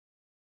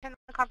turn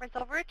the conference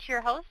over to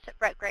your host,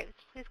 Brett Graves.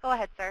 Please go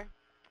ahead, sir.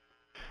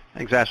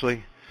 Thanks,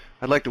 Ashley.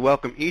 I'd like to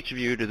welcome each of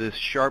you to this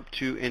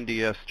SHRP2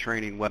 NDS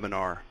training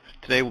webinar.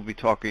 Today we'll be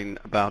talking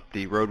about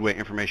the Roadway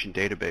Information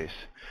Database.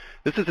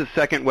 This is the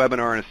second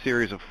webinar in a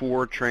series of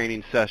 4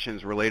 training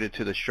sessions related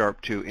to the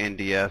SHRP2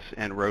 NDS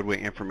and Roadway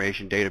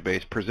Information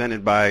Database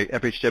presented by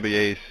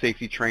FHWA's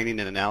Safety Training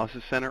and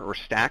Analysis Center, or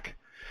STAC.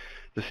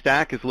 The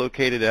STAC is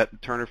located at the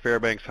Turner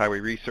Fairbanks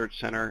Highway Research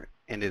Center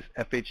and is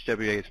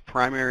FHWA's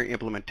primary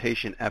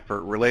implementation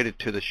effort related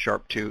to the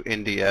SHRP2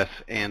 NDS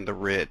and the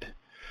RID.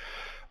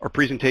 Our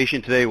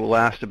presentation today will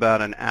last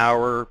about an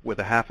hour with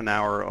a half an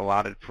hour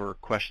allotted for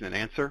question and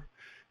answer.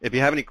 If you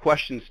have any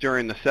questions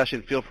during the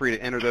session, feel free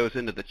to enter those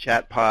into the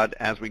chat pod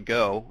as we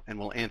go, and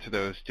we'll answer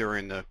those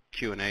during the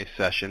Q&A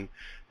session.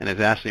 And as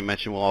Ashley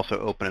mentioned, we'll also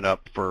open it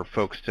up for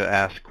folks to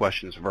ask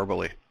questions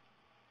verbally.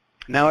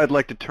 Now I'd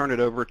like to turn it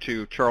over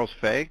to Charles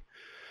Fay.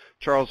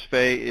 Charles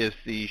Fay is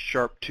the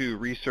SHRP2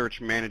 Research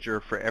Manager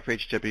for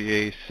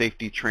FHWA's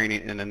Safety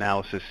Training and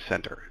Analysis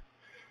Center.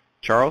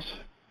 Charles?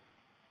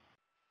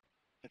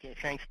 Okay,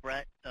 thanks,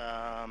 Brett.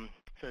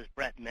 So as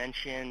Brett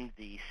mentioned,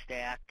 the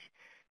STAC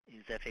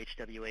is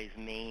FHWA's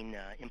main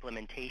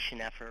implementation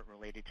effort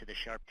related to the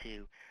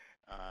SHRP2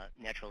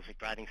 Naturalistic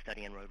Driving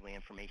Study and Roadway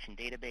Information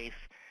Database.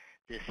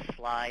 This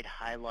slide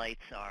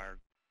highlights our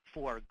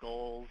 4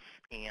 goals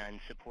and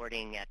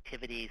supporting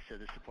activities. So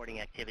the supporting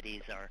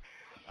activities are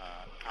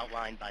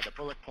outlined by the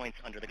bullet points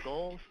under the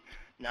goals.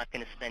 Not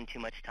going to spend too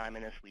much time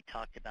on this. We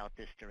talked about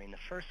this during the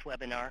first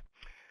webinar.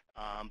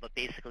 But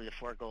basically the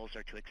 4 goals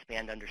are to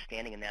expand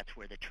understanding, and that's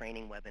where the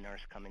training webinars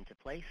come into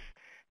place,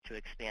 to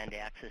expand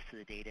access to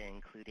the data,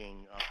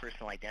 including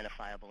personal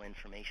identifiable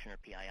information, or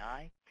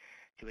PII,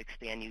 to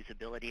expand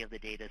usability of the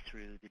data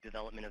through the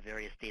development of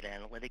various data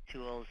analytic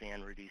tools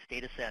and reduce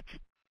data sets.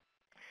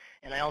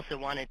 And I also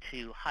wanted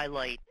to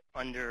highlight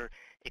under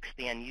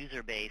expand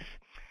user base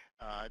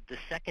the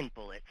second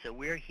bullet. So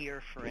we're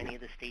here for any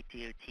of the state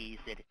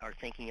DOTs that are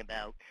thinking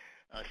about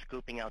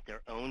scoping out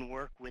their own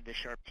work with the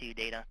SHRP2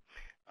 data.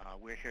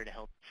 We're here to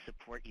help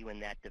support you in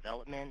that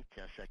development,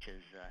 such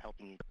as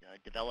helping you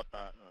develop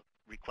a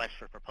request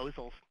for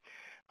proposals.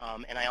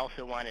 And I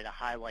also wanted to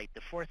highlight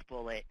the 4th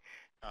bullet,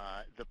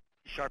 the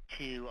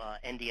SHRP2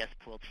 NDS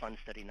Pooled Fund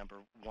Study number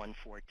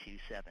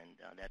 1427.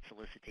 That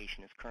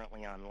solicitation is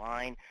currently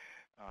online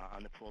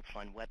on the Pooled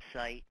Fund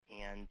website,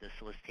 and the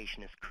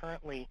solicitation is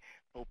currently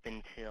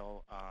open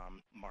till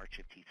March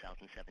of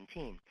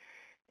 2017.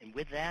 And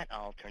with that,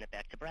 I'll turn it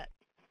back to Brett.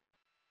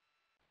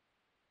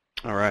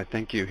 All right,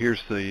 thank you.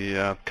 Here's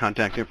the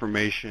contact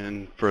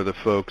information for the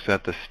folks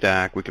at the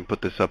STAC. We can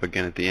put this up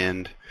again at the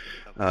end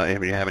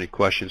if you have any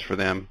questions for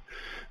them.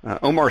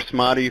 Omar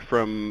Smati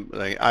from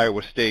the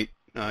Iowa State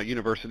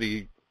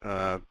University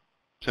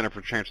Center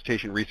for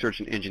Transportation Research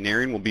and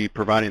Engineering will be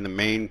providing the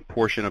main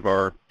portion of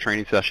our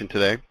training session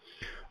today.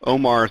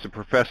 Omar is a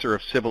professor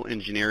of civil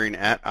engineering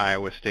at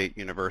Iowa State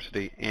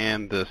University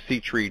and the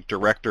C-Tree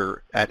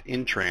director at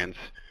Intrans.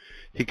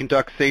 He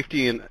conducts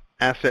safety and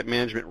asset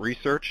management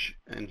research,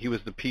 and he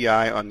was the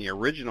PI on the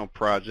original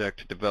project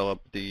to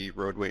develop the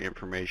Roadway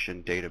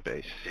Information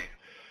Database.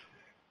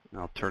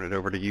 I'll turn it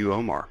over to you,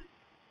 Omar.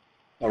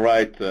 All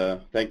right.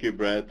 Thank you,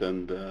 Brett,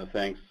 and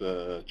thanks,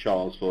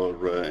 Charles,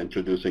 for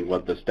introducing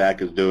what the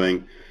STAC is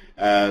doing.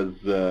 As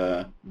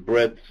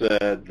Brett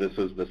said, this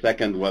is the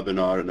second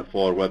webinar in a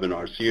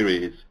 4-webinar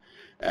series,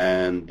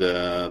 and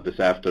this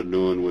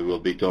afternoon we will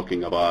be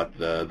talking about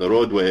the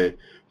roadway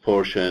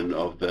portion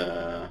of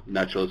the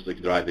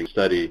Naturalistic Driving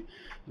Study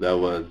that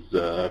was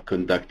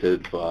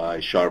conducted by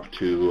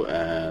SHRP2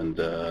 and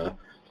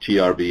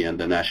TRB and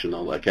the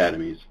National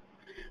Academies.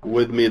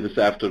 With me this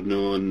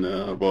afternoon,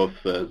 both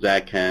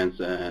Zach Hans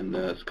and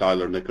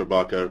Skylar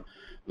Knickerbocker.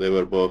 They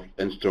were both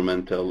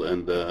instrumental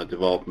in the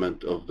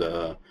development of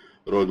the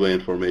Roadway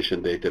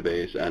Information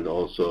Database and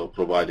also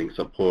providing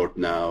support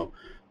now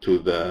to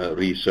the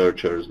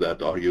researchers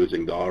that are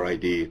using the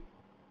RID.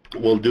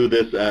 We'll do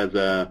this as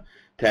a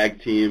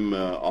tag team.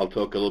 I'll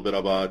talk a little bit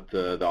about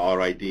the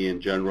RID in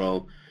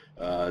general.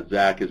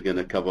 Zach is going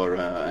to cover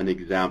an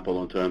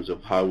example in terms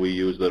of how we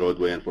use the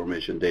Roadway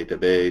Information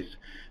Database,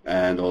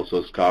 and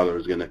also Skylar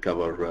is going to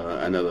cover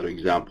another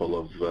example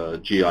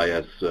of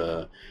GIS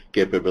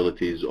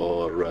capabilities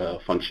or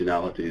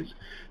functionalities.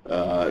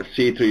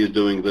 C-Tree is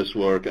doing this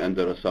work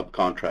under a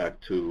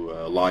subcontract to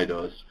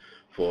Leidos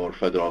for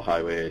Federal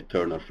Highway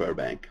Turner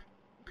Fairbank.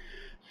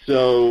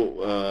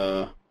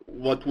 So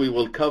what we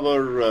will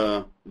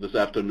cover this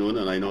afternoon,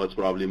 and I know it's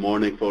probably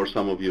morning for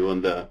some of you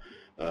on the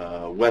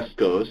West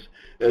Coast,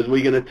 is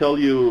we're going to tell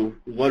you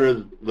what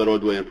is the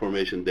Roadway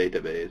Information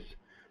Database,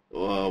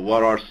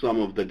 what are some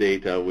of the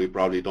data. We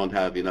probably don't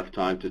have enough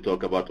time to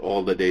talk about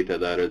all the data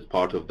that is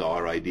part of the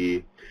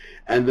RID.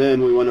 And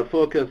then we want to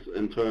focus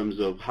in terms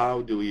of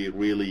how do we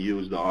really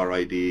use the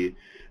RID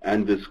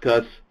and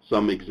discuss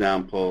some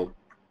example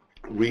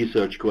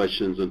research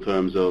questions in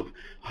terms of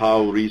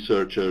how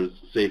researchers,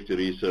 safety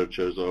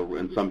researchers, or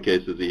in some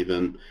cases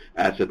even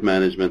asset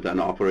management and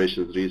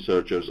operations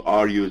researchers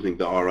are using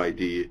the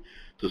RID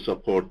to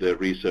support their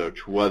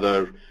research,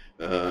 whether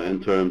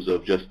in terms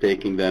of just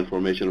taking the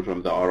information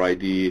from the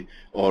RID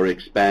or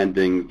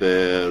expanding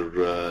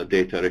their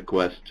data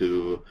request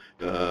to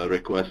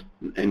request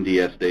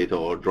NDS data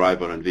or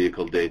driver and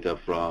vehicle data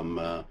from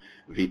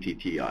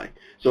VTTI.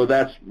 So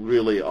that's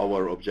really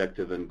our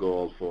objective and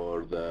goal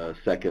for the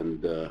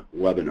second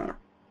webinar.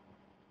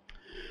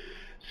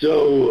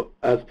 So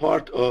as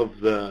part of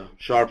the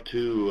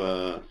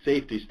SHRP2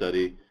 safety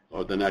study,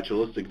 or the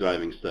naturalistic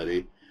driving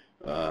study,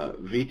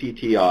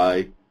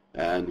 VTTI,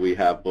 and we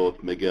have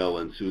both Miguel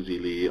and Susie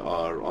Lee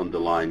are on the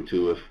line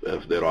too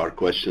if there are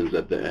questions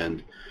at the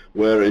end.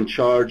 We're in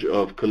charge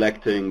of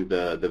collecting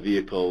the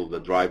vehicle,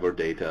 the driver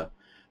data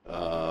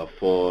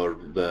for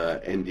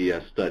the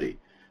NDS study.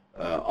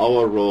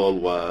 Our role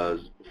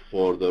was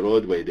for the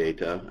roadway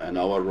data, and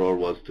our role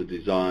was to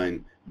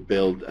design,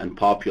 build, and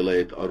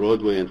populate a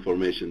roadway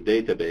information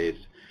database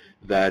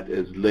that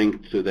is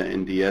linked to the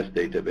NDS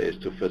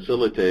database to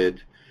facilitate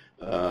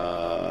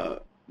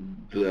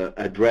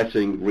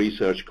addressing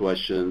research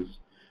questions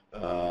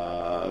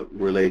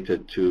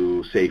related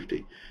to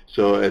safety.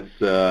 So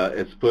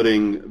it's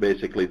putting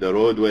basically the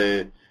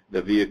roadway,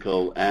 the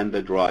vehicle, and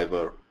the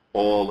driver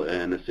all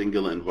in a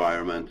single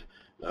environment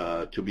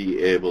to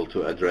be able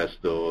to address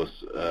those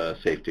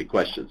safety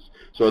questions.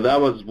 So that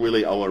was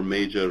really our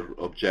major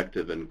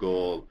objective and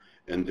goal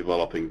in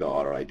developing the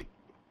RID.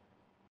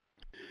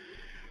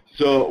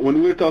 So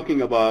when we're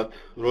talking about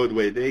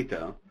roadway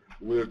data,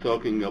 we're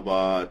talking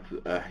about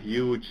a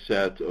huge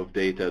set of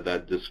data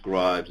that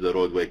describes the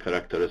roadway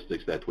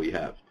characteristics that we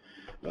have.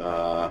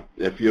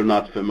 If you're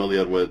not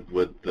familiar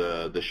with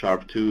the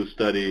SHRP2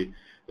 study,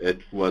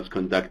 it was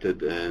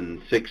conducted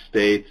in 6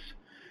 states.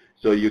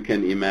 So you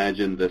can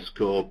imagine the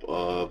scope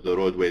of the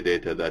roadway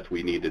data that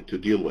we needed to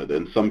deal with.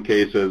 In some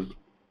cases,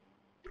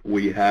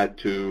 we had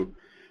to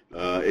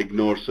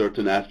ignore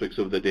certain aspects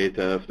of the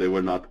data if they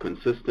were not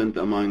consistent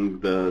among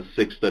the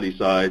 6 study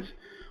sites.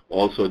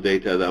 Also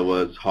data that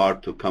was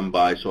hard to come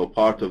by. So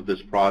part of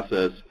this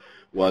process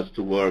was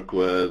to work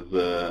with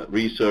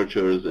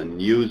researchers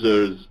and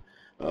users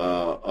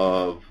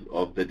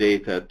of the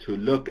data to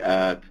look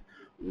at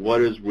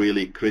what is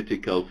really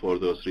critical for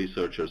those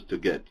researchers to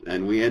get.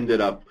 And we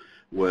ended up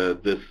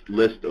with this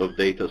list of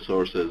data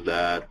sources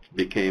that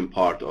became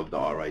part of the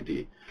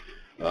RID.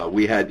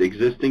 We had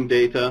existing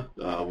data.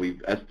 We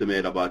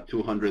estimate about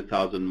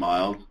 200,000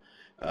 miles.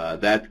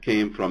 That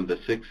came from the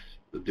 6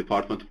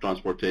 Department of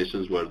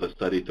Transportations where the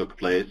study took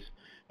place.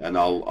 And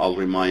I'll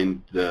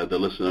remind the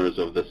listeners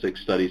of the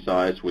 6 study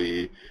sites.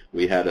 We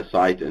had a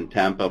site in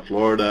Tampa,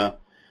 Florida.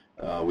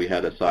 We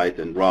had a site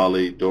in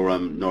Raleigh,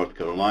 Durham, North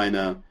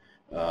Carolina,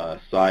 a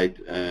site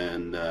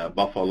in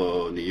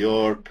Buffalo, New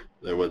York.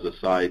 There was a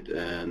site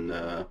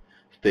in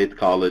State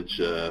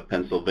College,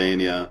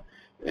 Pennsylvania,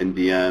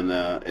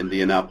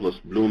 Indianapolis,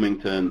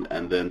 Bloomington,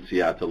 and then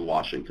Seattle,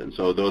 Washington.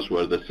 So those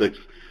were the 6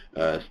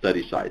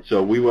 study sites.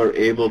 So we were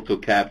able to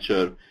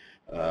capture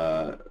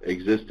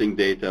existing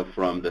data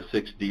from the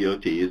 6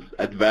 DOTs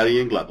at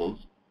varying levels.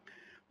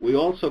 We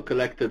also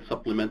collected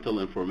supplemental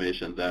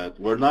information that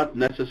were not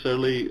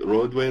necessarily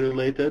roadway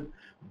related,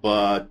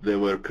 but they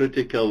were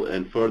critical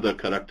in further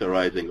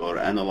characterizing or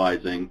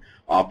analyzing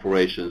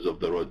operations of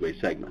the roadway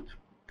segment.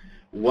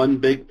 One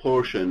big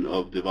portion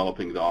of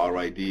developing the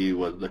RID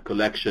was the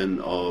collection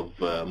of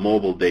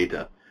mobile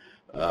data.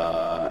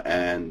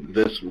 And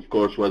this, of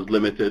course, was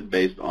limited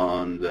based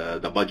on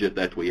the budget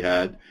that we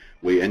had.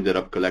 We ended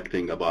up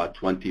collecting about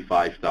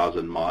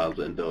 25,000 miles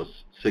in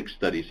those 6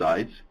 study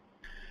sites.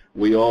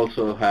 We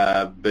also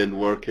have been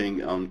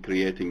working on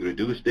creating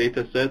reduced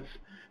data sets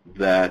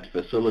that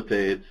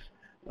facilitates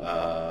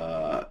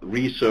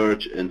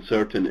research in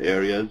certain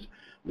areas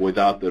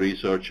without the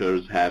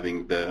researchers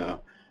having the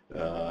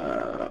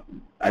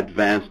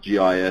advanced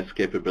GIS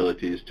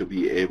capabilities to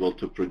be able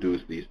to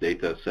produce these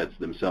data sets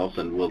themselves,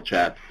 and we'll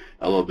chat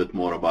a little bit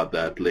more about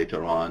that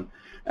later on.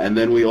 And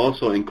then we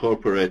also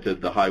incorporated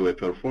the Highway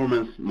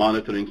Performance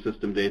Monitoring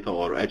System data,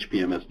 or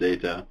HPMS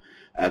data,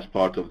 as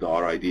part of the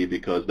RID,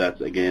 because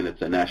that's, again,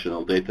 it's a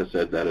national data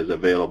set that is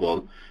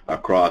available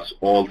across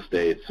all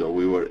states, so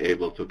we were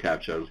able to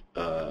capture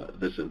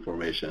this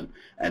information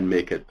and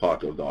make it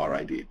part of the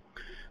RID.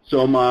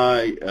 So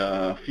my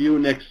few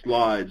next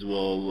slides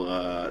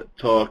will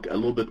talk a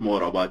little bit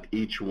more about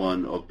each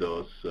one of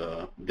those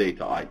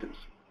data items.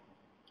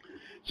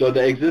 So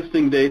the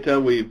existing data,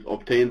 we've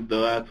obtained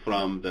that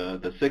from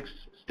the 6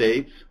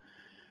 states.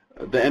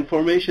 The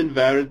information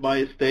varied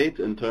by state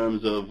in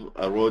terms of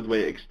a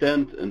roadway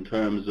extent, in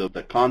terms of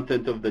the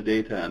content of the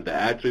data and the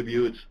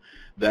attributes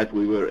that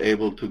we were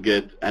able to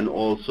get, and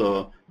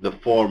also the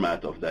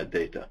format of that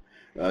data.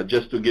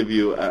 Just to give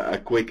you a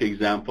quick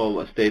example,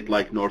 a state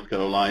like North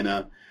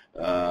Carolina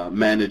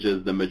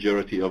manages the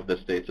majority of the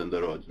states and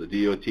the roads. The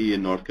DOT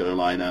in North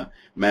Carolina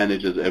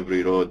manages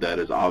every road that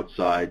is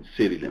outside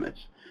city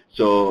limits.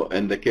 So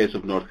in the case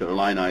of North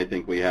Carolina, I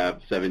think we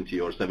have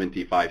 70 or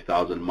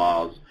 75,000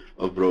 miles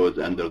of roads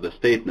under the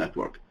state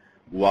network,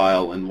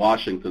 while in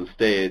Washington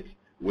State,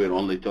 we're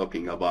only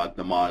talking about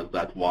the miles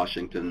that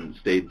Washington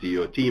State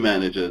DOT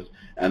manages,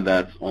 and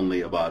that's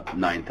only about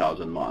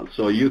 9,000 miles.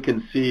 So you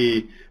can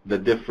see the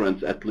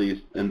difference, at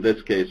least in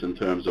this case, in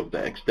terms of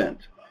the extent.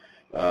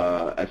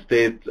 A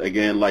state,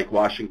 again, like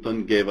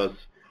Washington, gave us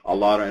a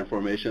lot of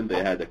information.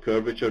 They had a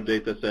curvature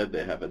data set.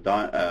 They have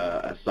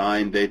a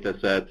sign data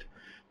set.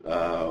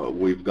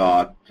 We've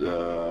got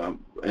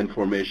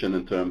information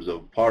in terms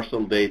of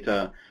parcel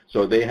data.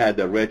 So they had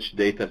a rich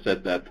data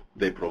set that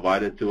they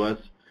provided to us.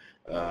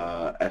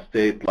 A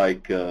state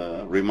like,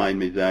 remind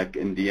me, Zach,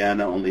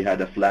 Indiana only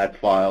had a flat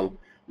file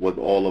with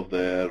all of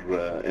their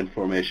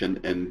information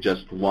in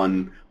just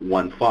one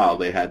file.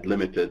 They had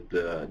limited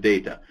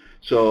data.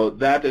 So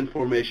that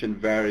information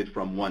varied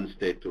from one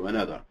state to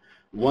another.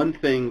 One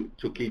thing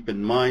to keep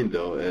in mind,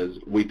 though, is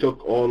we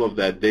took all of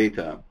that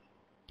data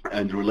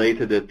and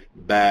related it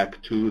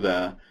back to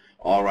the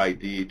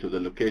RID, to the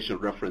location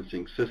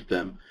referencing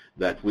system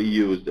that we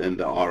used in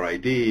the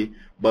RID,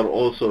 but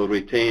also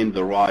retained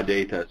the raw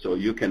data so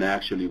you can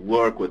actually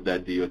work with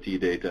that DOT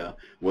data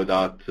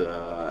without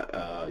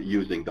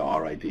using the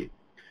RID.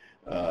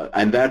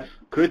 And that's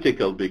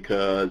critical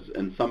because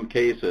in some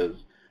cases,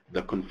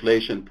 the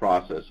conflation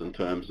process in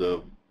terms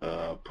of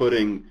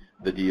putting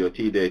the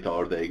DOT data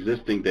or the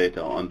existing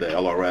data on the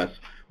LRS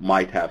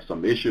might have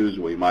some issues.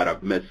 We might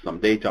have missed some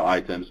data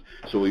items.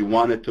 So we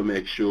wanted to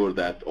make sure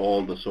that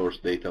all the source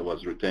data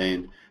was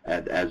retained.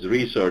 And as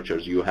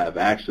researchers, you have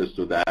access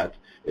to that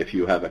if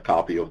you have a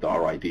copy of the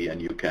RID, and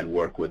you can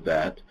work with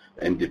that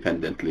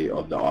independently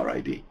of the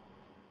RID.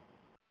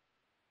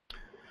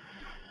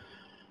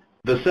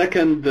 The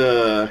second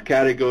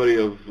category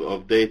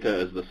of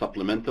data is the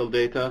supplemental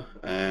data,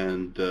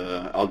 and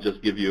I'll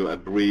just give you a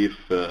brief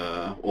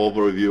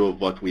overview of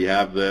what we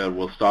have there.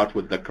 We'll start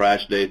with the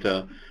crash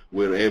data.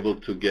 We're able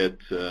to get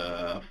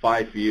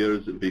 5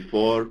 years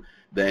before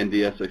the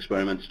NDS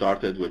experiment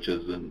started, which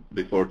is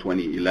before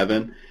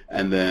 2011,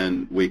 and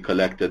then we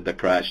collected the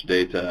crash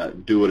data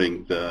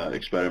during the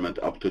experiment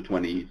up to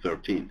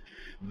 2013.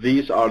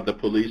 These are the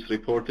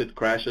police-reported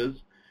crashes,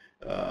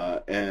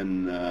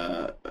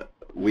 and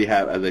we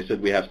have, as I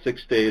said, we have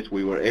 6 states.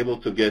 We were able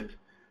to get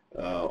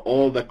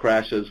all the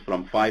crashes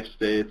from 5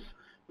 states,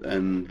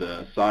 and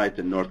the site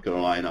in North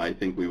Carolina, I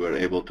think we were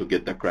able to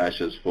get the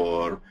crashes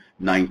for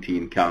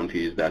 19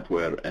 counties that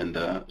were in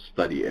the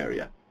study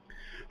area.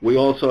 We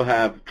also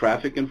have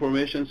traffic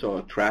information,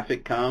 so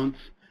traffic counts.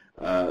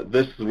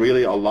 This is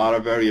really a lot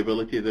of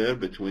variability there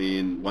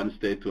between one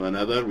state to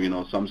another. You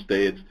know, some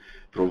states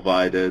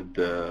provided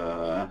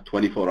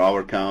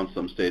 24-hour counts,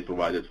 some states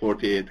provided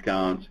 48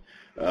 counts.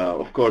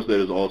 Of course, there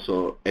is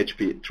also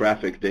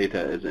traffic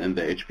data is in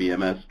the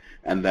HPMS,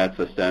 and that's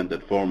a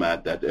standard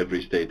format that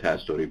every state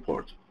has to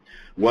report.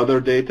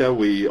 Weather data,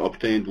 we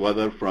obtained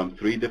weather from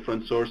 3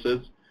 different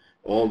sources.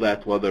 All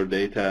that weather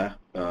data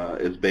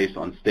is based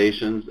on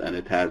stations, and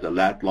it has a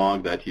lat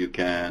long that you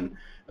can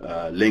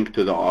link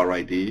to the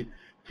RID.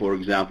 For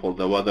example,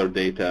 the weather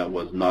data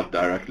was not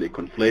directly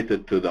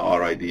conflated to the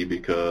RID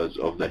because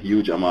of the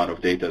huge amount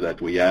of data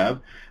that we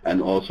have,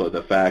 and also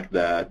the fact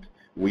that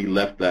we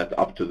left that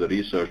up to the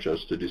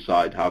researchers to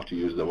decide how to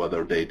use the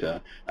weather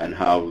data and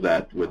how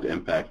that would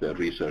impact their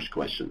research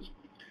questions.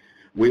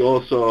 We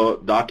also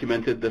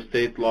documented the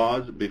state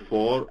laws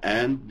before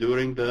and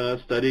during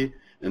the study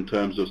in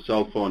terms of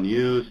cell phone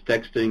use,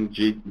 texting,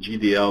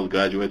 GDL,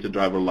 graduated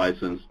driver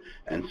license,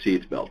 and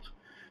seat belt.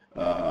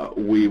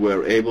 We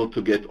were able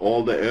to get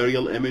all the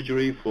aerial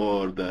imagery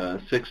for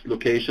the 6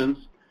 locations.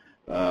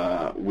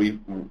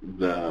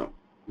 The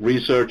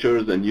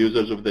researchers and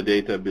users of the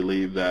data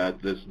believe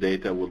that this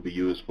data will be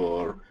used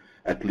for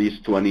at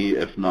least 20,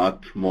 if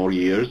not more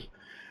years.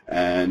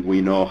 And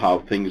we know how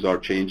things are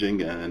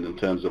changing and in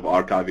terms of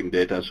archiving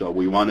data. So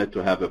we wanted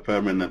to have a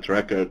permanent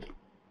record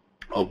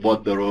of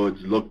what the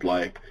roads looked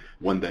like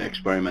when the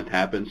experiment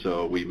happened.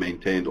 So we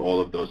maintained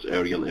all of those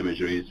aerial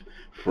imageries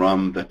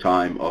from the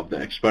time of the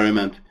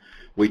experiment.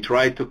 We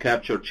tried to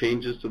capture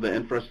changes to the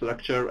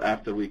infrastructure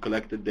after we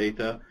collected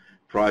data.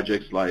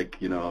 Projects like,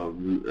 you know,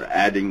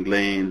 adding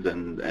lanes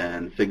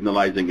and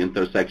signalizing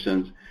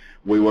intersections.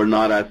 We were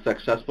not as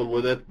successful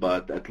with it,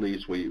 but at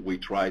least we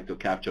tried to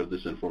capture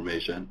this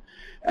information.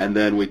 And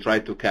then we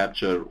tried to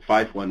capture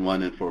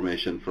 511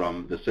 information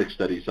from the 6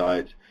 study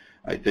sites.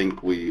 I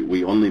think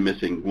we only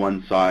missing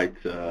 1 site,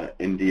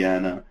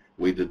 Indiana.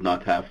 We did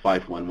not have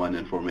 511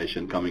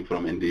 information coming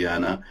from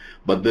Indiana.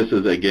 But this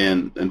is,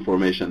 again,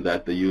 information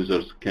that the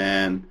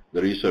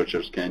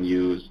researchers can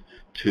use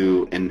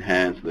to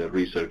enhance their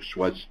research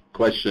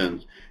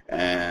questions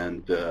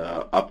and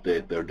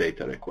update their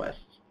data requests.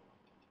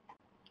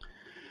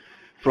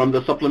 From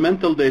the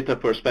supplemental data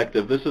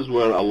perspective, this is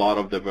where a lot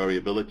of the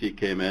variability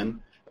came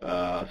in.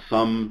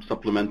 Some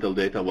supplemental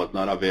data was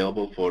not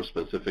available for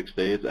specific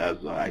states. As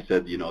I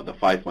said, you know, the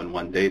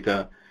 511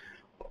 data.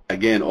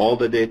 Again, all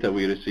the data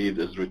we received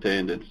is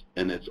retained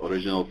in its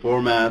original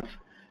format.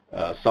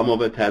 Some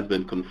of it has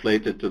been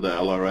conflated to the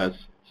LRS.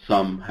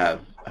 Some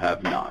have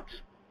not.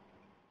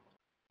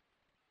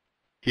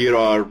 Here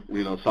are,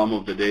 you know, some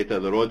of the data,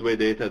 the roadway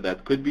data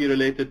that could be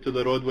related to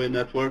the roadway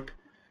network.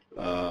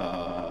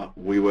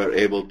 we were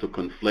able to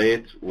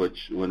conflate,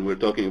 which when we're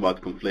talking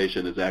about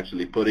conflation is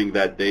actually putting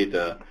that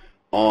data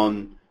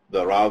on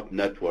the route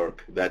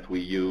network that we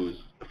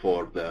use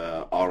for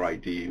the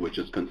RID, which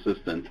is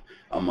consistent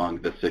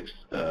among the 6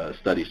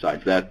 study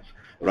sites. That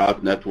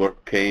route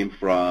network came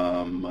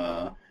from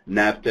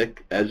NAVTEC,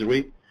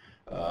 ESRI,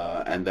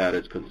 and that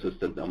is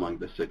consistent among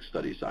the 6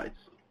 study sites.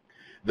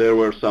 There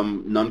were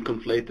some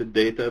non-conflated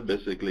data,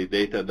 basically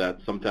data that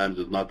sometimes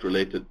is not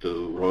related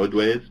to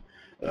roadways.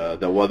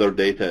 The weather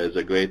data is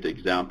a great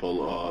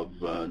example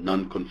of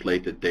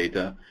non-conflated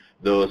data.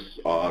 Those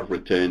are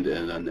retained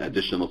in an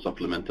additional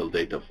supplemental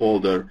data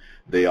folder.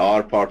 They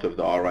are part of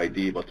the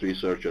RID, but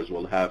researchers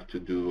will have to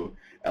do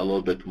a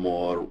little bit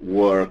more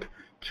work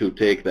to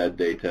take that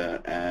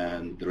data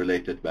and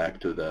relate it back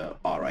to the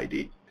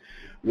RID.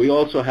 We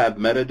also have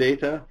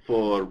metadata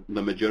for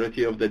the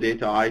majority of the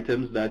data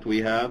items that we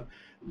have.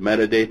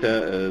 Metadata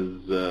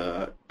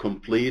is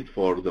complete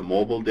for the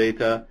mobile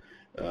data.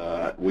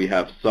 We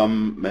have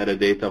some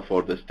metadata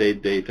for the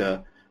state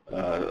data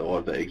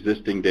or the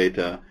existing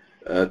data.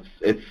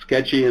 It's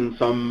sketchy in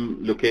some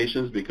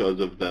locations because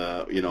of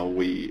the,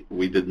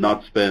 we did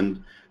not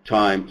spend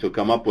time to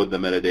come up with the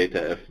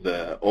metadata. If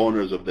the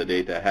owners of the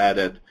data had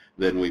it,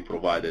 then we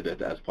provided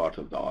it as part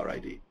of the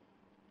RID.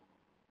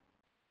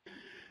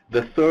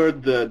 The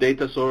third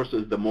data source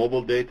is the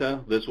mobile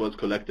data. This was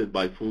collected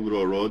by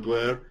Fugro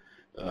Roadware.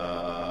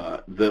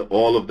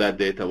 All of that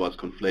data was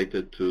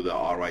conflated to the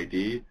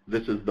RID.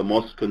 This is the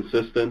most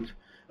consistent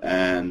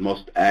and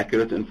most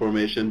accurate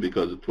information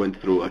because it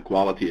went through a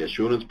quality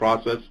assurance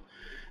process.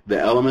 The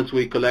elements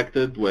we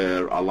collected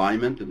were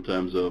alignment in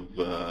terms of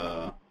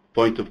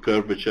point of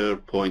curvature,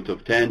 point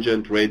of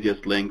tangent,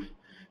 radius, length,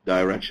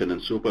 direction,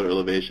 and super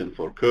elevation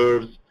for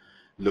curves,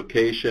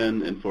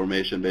 location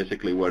information,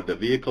 basically where the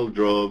vehicle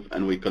drove,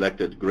 and we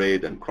collected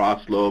grade and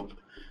cross slope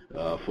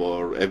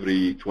for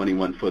every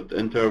 21-foot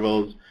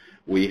intervals.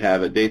 We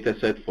have a data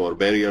set for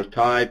barrier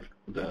type,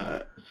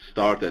 the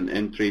start and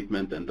end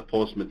treatment and the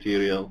post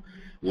material,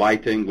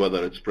 lighting,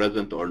 whether it's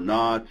present or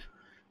not,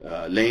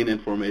 lane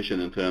information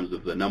in terms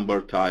of the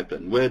number, type,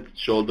 and width,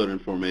 shoulder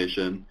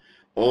information,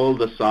 all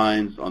the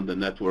signs on the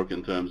network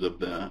in terms of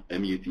the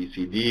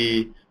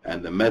MUTCD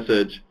and the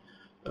message,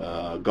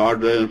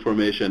 guardrail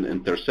information,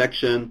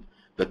 intersection,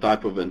 the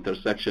type of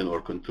intersection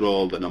or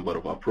control, the number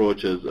of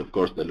approaches, of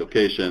course the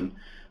location,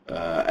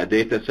 a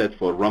data set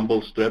for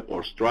rumble strip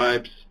or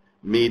stripes,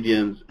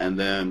 medians, and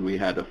then we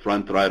had a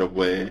front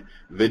right-of-way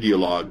video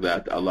log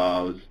that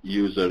allows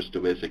users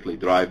to basically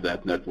drive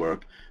that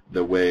network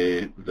the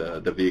way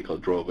the vehicle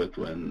drove it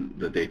when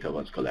the data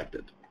was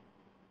collected.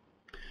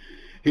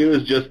 Here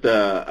is just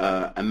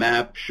a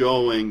map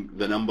showing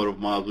the number of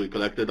miles we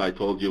collected. I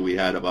told you we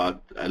had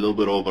about a little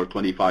bit over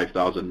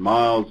 25,000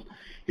 miles.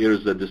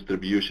 Here's the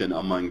distribution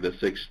among the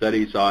 6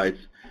 study sites.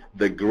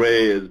 The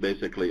gray is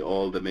basically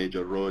all the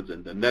major roads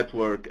in the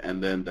network,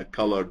 and then the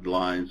colored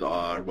lines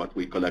are what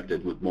we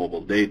collected with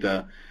mobile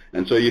data.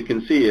 And so you can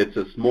see it's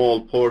a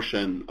small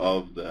portion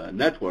of the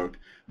network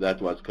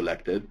that was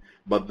collected,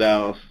 but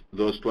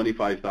those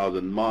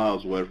 25,000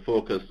 miles were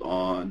focused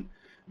on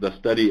the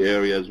study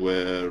areas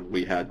where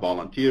we had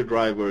volunteer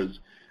drivers.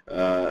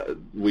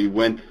 We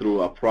went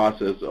through a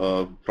process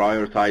of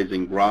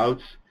prioritizing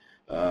routes.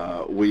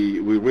 We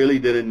really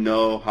didn't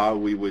know how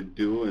we would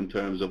do in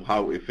terms of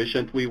how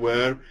efficient we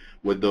were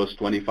with those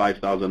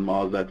 25,000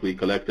 miles that we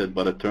collected,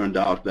 but it turned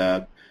out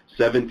that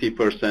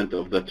 70%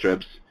 of the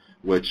trips,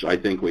 which I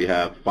think we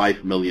have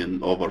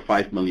over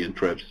 5 million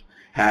trips,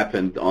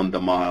 happened on the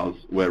miles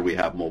where we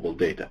have mobile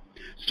data.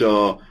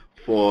 So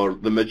for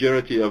the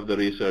majority of the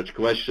research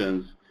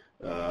questions,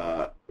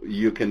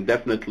 you can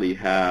definitely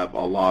have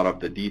a lot of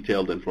the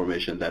detailed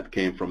information that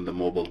came from the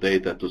mobile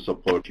data to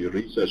support your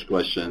research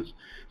questions,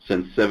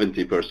 since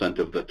 70%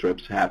 of the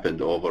trips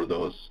happened over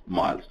those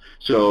miles.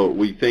 So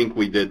we think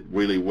we did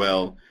really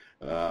well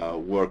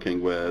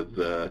working with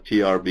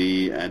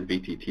TRB and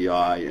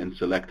VTTI in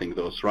selecting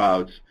those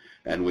routes,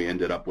 and we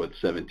ended up with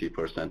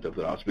 70% of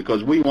the routes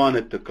because we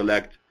wanted to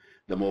collect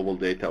the mobile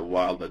data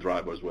while the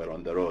drivers were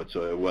on the road.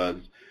 So it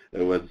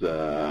was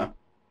a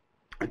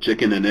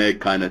chicken and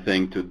egg kind of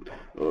thing.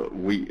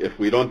 If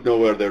we don't know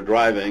where they're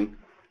driving,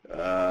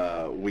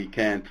 we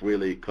can't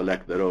really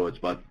collect the roads,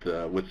 but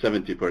with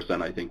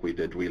 70%, I think we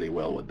did really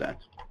well with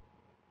that.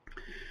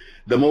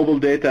 The mobile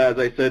data, as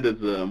I said, is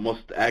the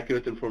most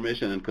accurate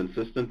information and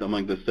consistent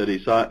among the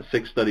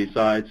 6 study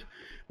sites.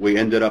 We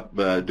ended up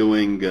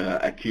doing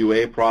a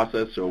QA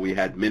process, so we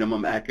had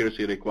minimum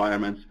accuracy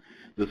requirements.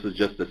 This is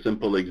just a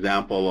simple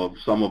example of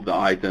some of the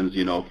items,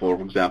 for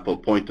example,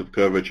 point of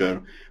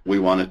curvature, we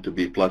want it to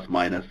be plus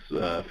minus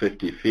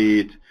 50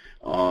 feet.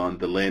 On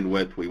the lane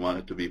width, we want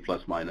it to be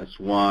plus minus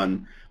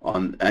 1.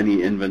 On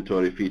any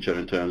inventory feature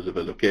in terms of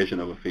a location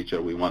of a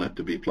feature, we want it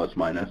to be plus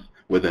minus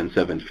within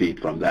 7 feet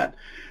from that.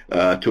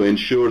 To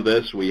ensure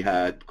this, we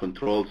had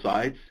control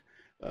sites,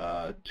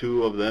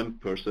 2 of them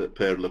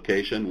per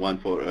location, one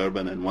for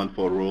urban and one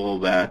for rural,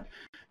 that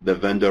the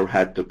vendor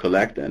had to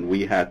collect and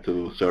we had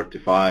to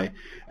certify.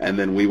 And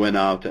then we went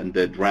out and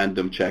did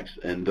random checks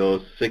in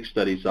those 6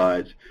 study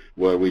sites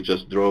where we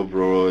just drove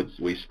roads,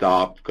 we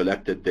stopped,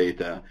 collected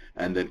data,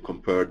 and then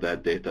compared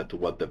that data to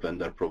what the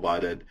vendor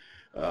provided.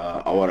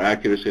 Our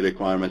accuracy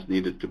requirements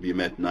needed to be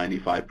met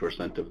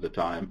 95% of the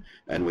time,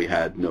 and we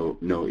had no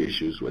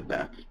issues with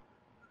that.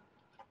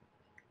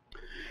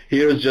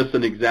 Here is just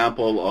an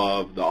example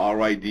of the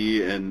RID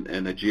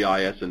in a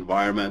GIS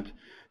environment.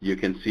 You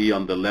can see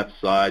on the left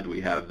side we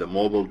have the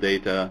mobile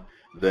data,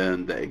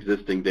 then the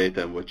existing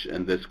data, which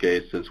in this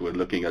case, since we're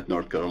looking at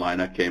North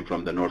Carolina, came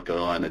from the North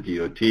Carolina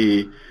DOT,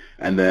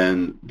 and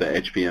then the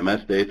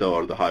HPMS data,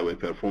 or the Highway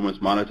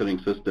Performance Monitoring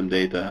System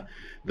data,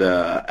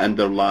 the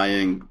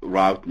underlying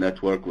route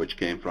network, which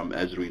came from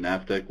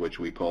SHRP2, which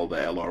we call the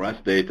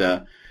LRS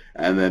data,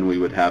 and then we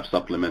would have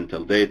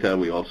supplemental data.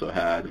 We also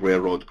had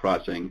railroad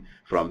crossing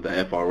from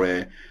the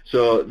FRA.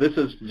 So this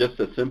is just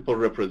a simple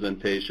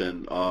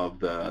representation of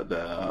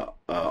the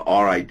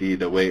RID,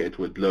 the way it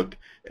would look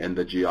in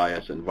the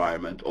GIS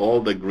environment. All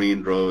the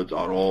green roads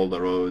are all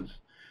the roads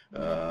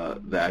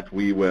that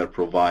we were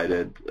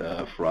provided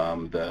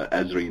from the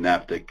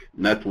SHRP2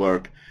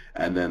 network,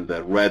 and then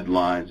the red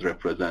lines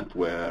represent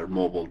where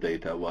mobile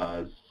data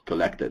was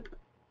collected.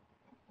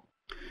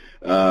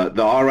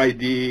 The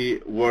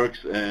RID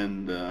works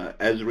in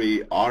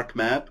Esri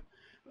ArcMap.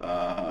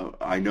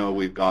 I know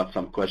we've got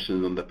some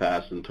questions in the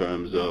past in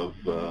terms of,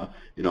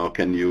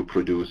 can you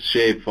produce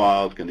shape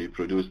files? Can you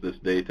produce this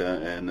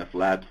data in a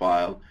flat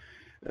file?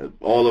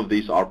 All of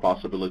these are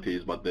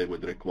possibilities, but they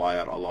would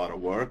require a lot of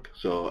work.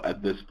 So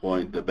at this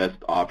point, the best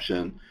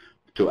option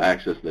to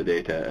access the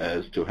data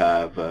is to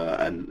have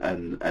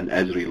an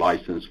Esri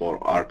license for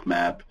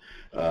ArcMap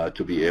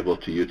to be able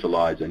to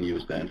utilize and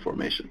use the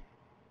information.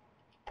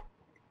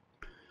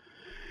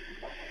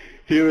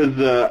 Here is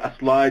a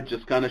slide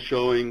just kind of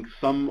showing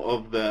some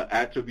of the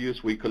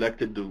attributes we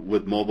collected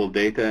with mobile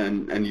data,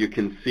 and you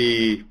can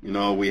see,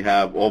 we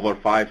have over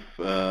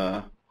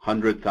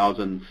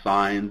 500,000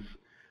 signs.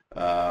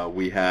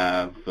 We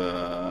have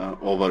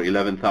over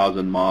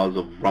 11,000 miles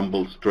of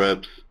rumble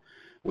strips.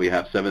 We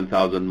have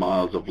 7,000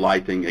 miles of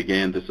lighting.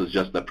 Again, this is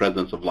just the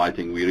presence of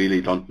lighting. We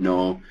really don't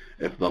know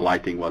if the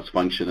lighting was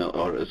functional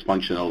or is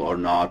functional or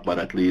not, but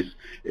at least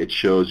it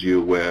shows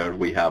you where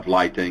we have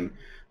lighting.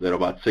 There are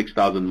about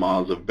 6,000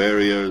 miles of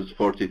barriers,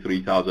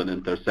 43,000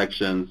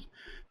 intersections,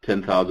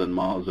 10,000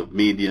 miles of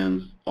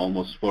medians, a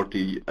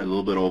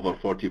little bit over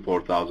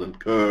 44,000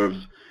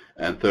 curves,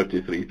 and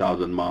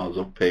 33,000 miles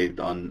of paved,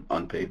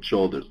 unpaved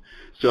shoulders.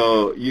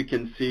 So you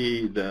can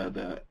see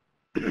the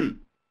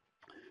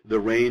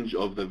range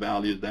of the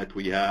values that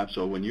we have.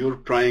 So when you're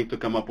trying to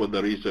come up with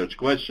the research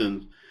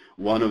questions,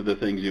 one of the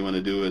things you want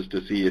to do is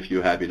to see if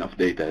you have enough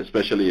data,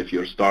 especially if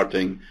you're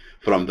starting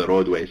from the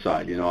roadway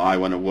side. I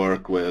want to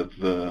work with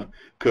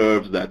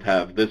curves that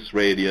have this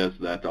radius,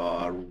 that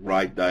are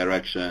right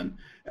direction,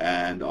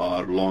 and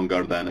are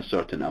longer than a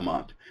certain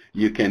amount.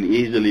 You can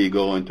easily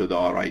go into the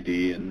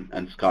RID,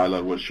 and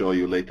Skylar will show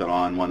you later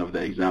on one of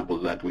the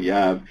examples that we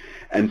have,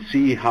 and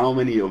see how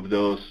many of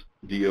those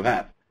do you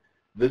have.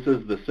 This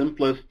is the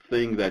simplest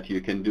thing that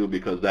you can do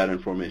because that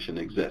information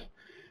exists.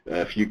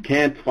 If you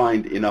can't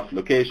find enough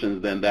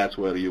locations, then that's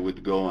where you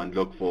would go and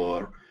look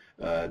for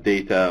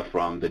data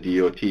from the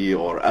DOT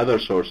or other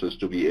sources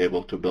to be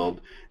able to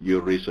build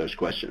your research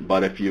question.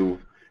 But if you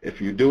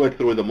do it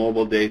through the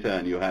mobile data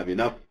and you have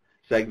enough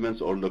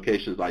segments or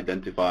locations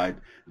identified,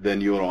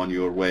 then you're on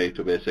your way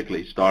to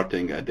basically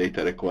starting a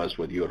data request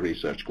with your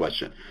research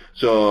question.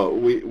 So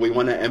we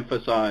want to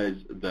emphasize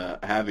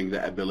having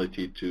the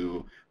ability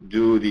to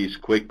do these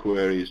quick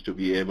queries to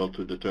be able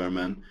to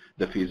determine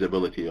the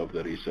feasibility of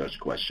the research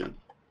question.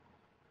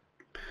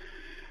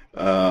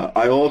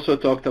 I also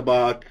talked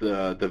about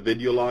the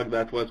video log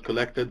that was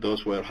collected.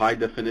 Those were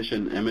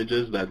high-definition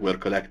images that were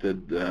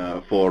collected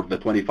for the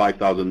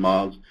 25,000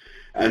 miles.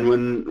 And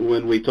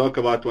when we talk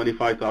about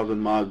 25,000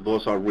 miles,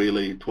 those are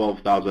really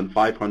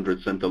 12,500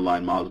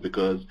 centerline miles,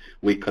 because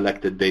we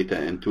collected data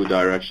in 2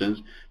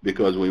 directions,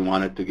 because we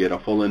wanted to get a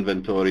full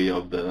inventory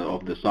of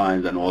the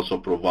signs and also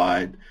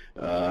provide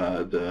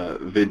the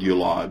video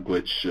log,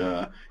 which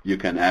you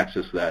can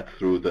access that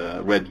through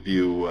the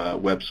RedView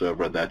web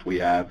server that we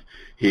have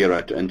here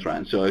at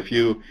Intran. So if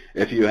you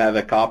have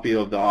a copy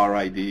of the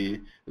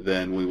RID,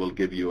 then we will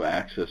give you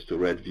access to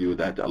RedView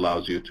that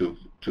allows you to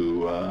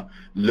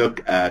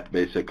look at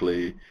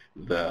basically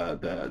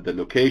the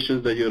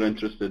locations that you're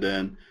interested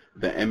in,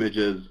 the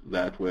images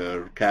that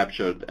were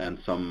captured, and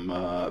some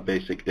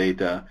basic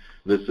data.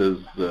 This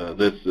is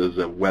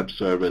a web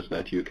service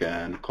that you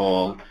can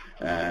call,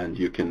 and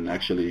you can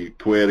actually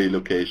query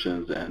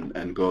locations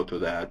and go to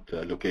that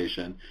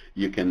location.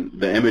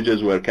 The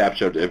images were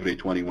captured every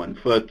 21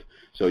 foot,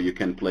 so you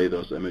can play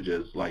those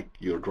images like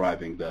you're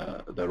driving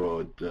the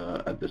road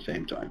at the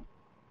same time.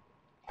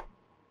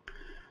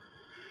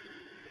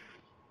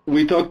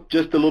 We talked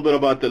just a little bit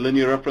about the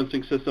linear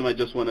referencing system. I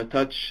just want to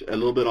touch a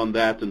little bit on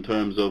that in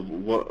terms of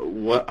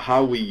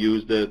how we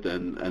used it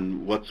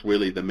and what's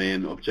really the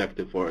main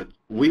objective for it.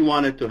 We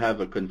wanted to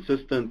have a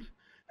consistent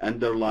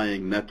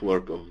underlying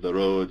network of the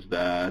roads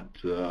that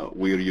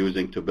we're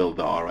using to build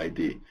the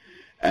RID.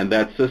 And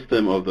that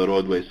system of the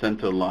roadway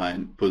center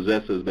line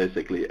possesses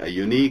basically a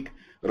unique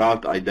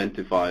route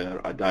identifier,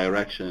 a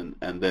direction,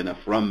 and then a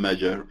from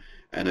measure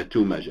and a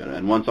to measure.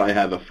 And once I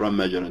have a from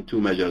measure and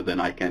to measure, then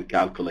I can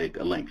calculate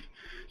a length.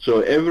 So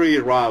every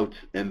route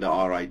in the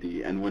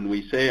RID, and when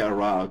we say a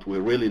route,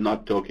 we're really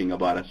not talking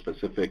about a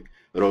specific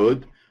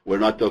road. We're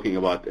not talking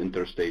about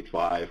Interstate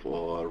 5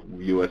 or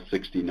US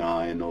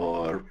 69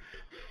 or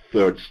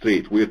 3rd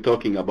Street. We're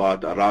talking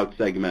about a route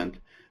segment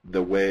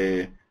the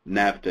way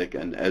NAVTEC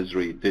and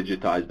ESRI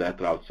digitized that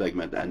route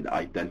segment and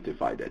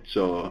identified it.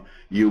 So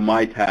you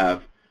might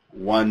have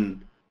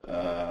one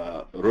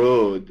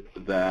road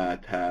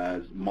that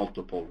has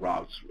multiple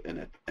routes in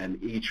it,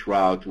 and each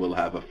route will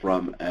have a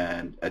from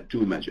and a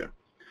to measure.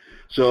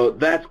 So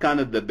that's kind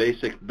of the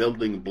basic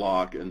building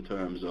block in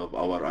terms of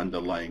our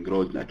underlying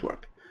road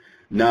network.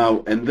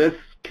 Now, in this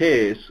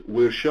case,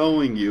 we're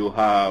showing you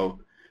how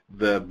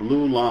the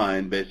blue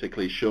line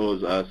basically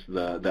shows us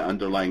the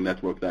underlying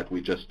network that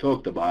we just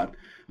talked about.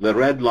 The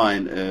red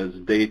line is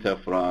data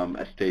from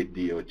a state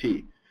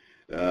DOT.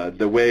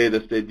 The way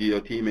the state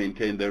DOT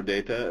maintain their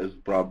data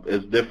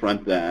is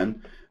different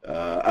than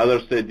other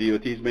state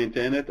DOTs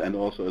maintain it, and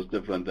also is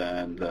different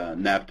than the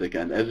NAVTEC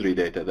and ESRI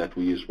data that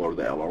we use for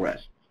the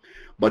LRS.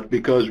 But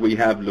because we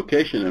have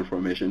location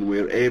information,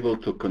 we're able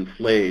to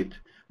conflate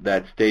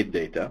that state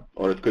data,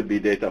 or it could be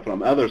data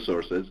from other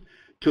sources,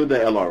 to the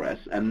LRS,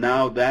 and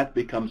now that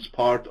becomes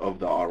part of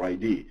the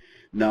RID.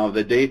 Now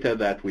the data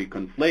that we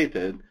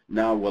conflated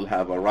now will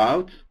have a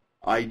route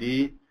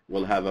ID,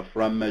 will have a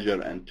from measure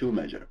and to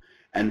measure.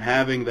 And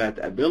having that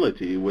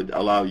ability would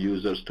allow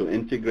users to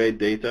integrate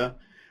data,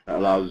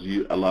 allows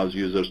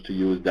users to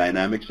use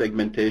dynamic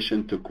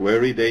segmentation to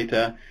query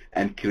data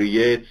and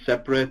create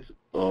separate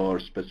or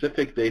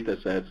specific data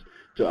sets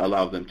to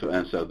allow them to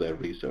answer their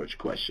research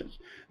questions.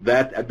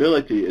 That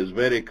ability is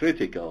very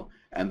critical,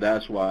 and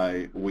that's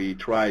why we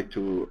try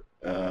to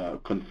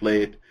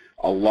conflate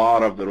a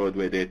lot of the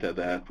roadway data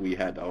that we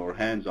had our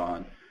hands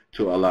on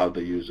to allow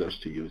the users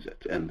to use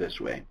it in this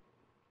way.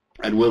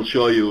 And we'll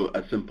show you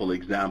a simple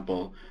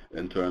example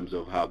in terms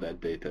of how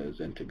that data is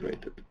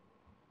integrated.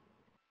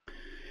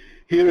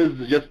 Here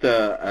is just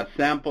a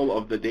sample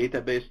of the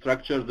database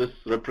structure. This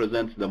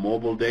represents the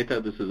mobile data.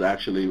 This is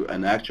actually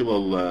an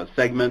actual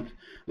segment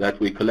that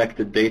we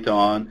collected data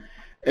on.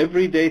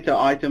 Every data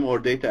item or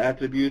data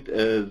attribute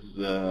is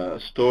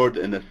stored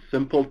in a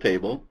simple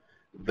table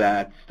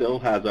that still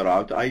has a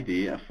route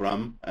ID, a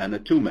from, and a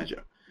to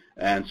measure.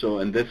 And so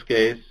in this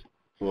case,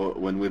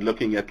 when we're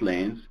looking at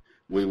lanes,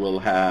 we will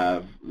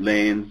have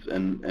lanes,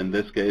 and in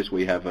this case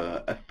we have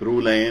a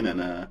through lane and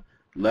a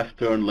left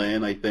turn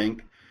lane, I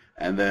think.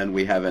 And then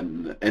we have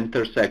an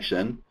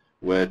intersection,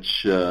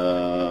 which,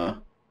 Zach,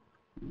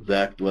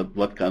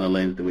 what kind of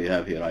lanes do we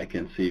have here? I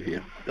can see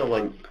here. The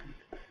lanes.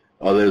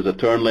 Oh, there's a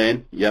turn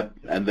lane, yep,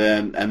 and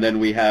then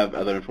we have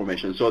other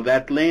information. So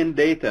that lane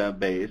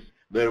database,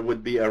 there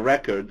would be a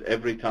record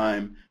every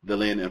time the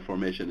lane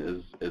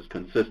information is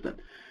consistent.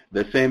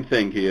 The same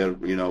thing here,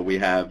 you know, we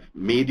have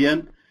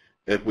median.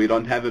 If we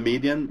don't have a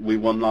median, we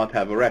will not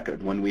have a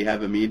record. When we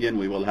have a median,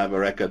 we will have a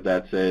record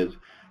that says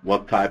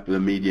what type of the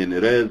median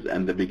it is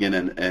and the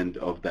beginning and end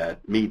of that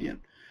median.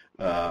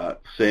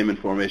 Same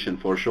information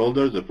for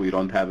shoulders. If we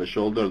don't have a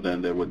shoulder,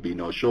 then there would be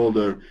no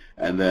shoulder,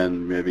 and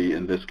then maybe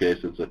in this case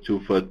it's a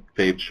 2-foot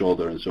paved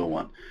shoulder and so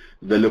on.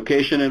 The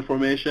location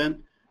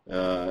information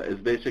is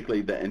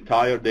basically the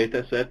entire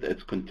data set.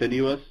 It's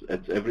continuous.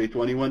 It's every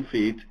 21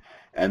 feet,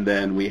 and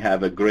then we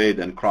have a grade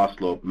and cross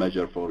slope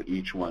measure for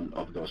each one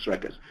of those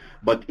records.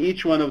 But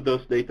each one of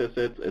those data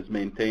sets is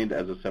maintained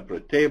as a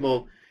separate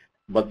table,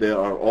 but they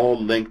are all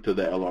linked to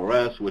the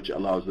LRS, which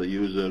allows the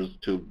users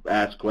to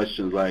ask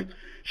questions like,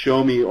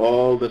 show me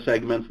all the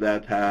segments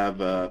that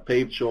have a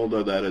paved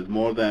shoulder that is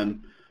more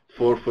than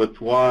 4 foot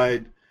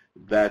wide,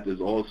 that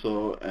is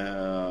also,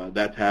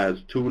 that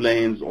has 2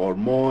 lanes or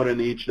more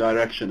in each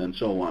direction, and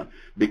so on,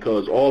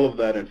 because all of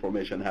that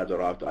information has a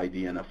route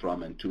ID and a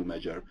from and to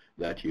measure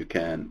that you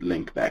can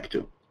link back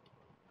to.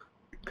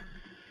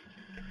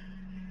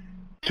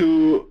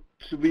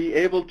 To be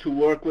able to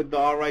work with the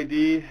RID,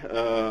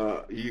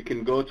 you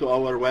can go to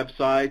our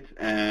website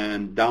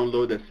and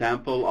download a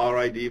sample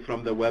RID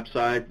from the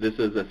website. This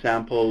is a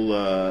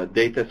sample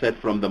data set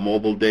from the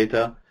mobile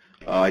data.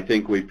 I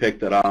think we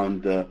picked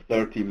around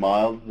 30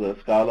 miles,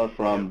 Skylar,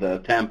 from the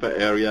Tampa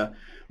area.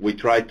 We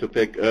tried to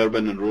pick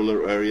urban and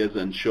rural areas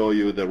and show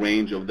you the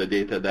range of the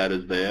data that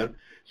is there.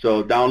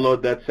 So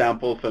download that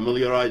sample,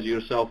 familiarize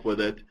yourself with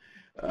it.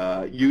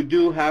 You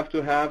do have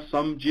to have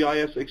some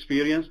GIS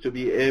experience to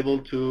be able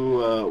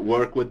to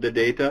work with the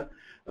data.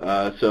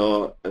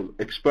 So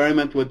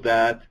experiment with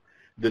that,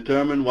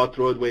 determine what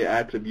roadway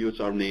attributes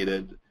are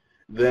needed.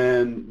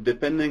 Then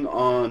depending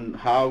on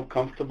how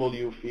comfortable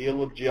you feel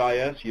with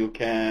GIS, you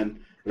can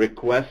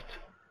request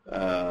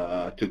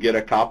to get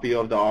a copy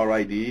of the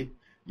RID.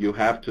 You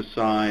have to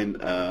sign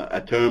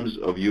a terms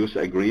of use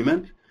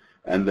agreement,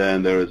 and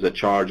then there is a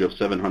charge of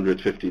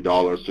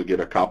 $750 to get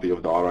a copy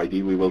of the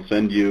RID. We will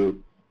send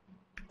you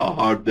a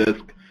hard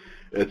disk.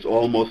 It's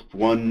almost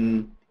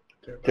 1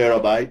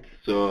 terabyte,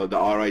 so the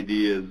RID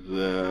is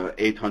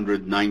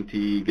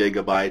 890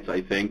 gigabytes,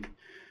 I think.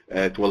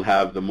 It will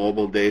have the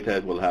mobile data,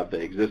 it will have the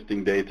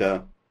existing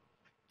data,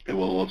 it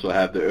will also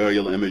have the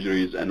aerial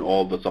imageries and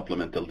all the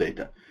supplemental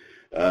data.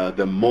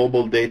 The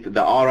mobile data,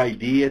 the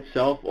RID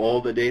itself,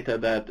 all the data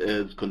that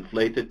is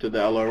conflated to the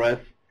LRS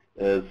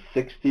is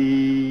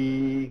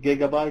 60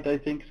 gigabyte, I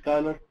think,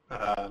 Skylar?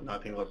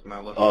 Nothing less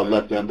than that.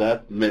 Less than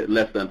that,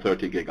 less than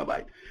 30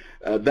 gigabyte.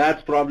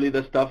 That's probably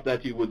the stuff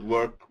that you would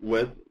work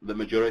with the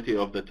majority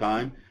of the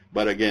time.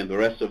 But again, the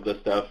rest of the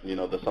stuff, you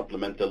know, the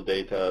supplemental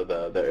data,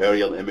 the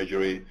aerial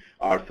imagery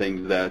are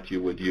things that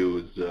you would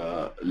use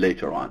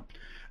later on.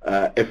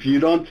 If you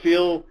don't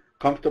feel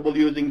comfortable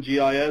using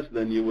GIS,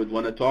 then you would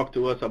want to talk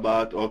to us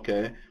about,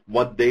 okay,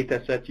 what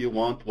data set you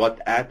want,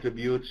 what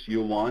attributes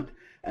you want,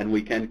 and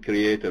we can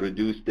create a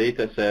reduced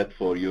data set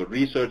for your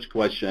research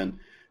question,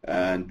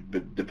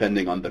 and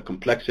depending on the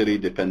complexity,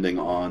 depending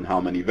on how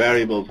many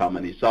variables, how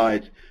many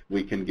sites,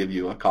 we can give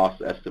you a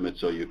cost estimate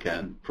so you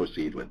can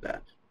proceed with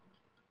that.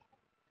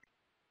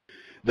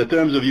 The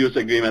terms of use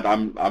agreement,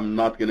 I'm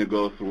not going to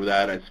go through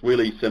that. It's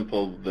really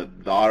simple. The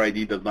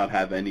RID does not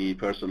have any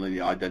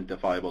personally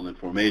identifiable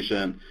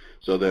information,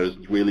 so there's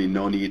really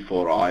no need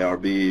for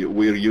IRB.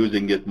 We're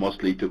using it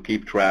mostly to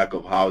keep track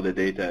of how the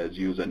data is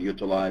used and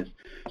utilized.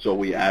 So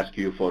we ask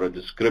you for a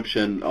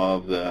description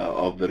of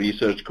the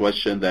research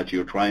question that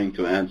you're trying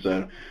to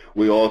answer.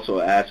 We also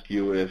ask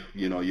you, if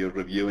you're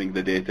reviewing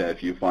the data,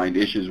 if you find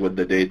issues with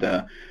the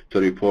data, to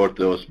report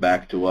those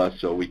back to us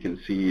so we can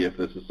see if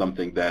this is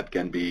something that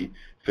can be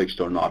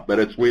fixed or not. But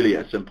it's really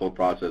a simple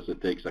process.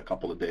 It takes a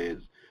couple of days,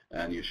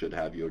 and you should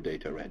have your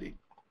data ready.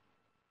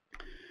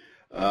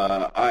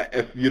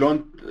 If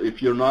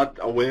you're not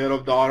aware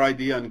of the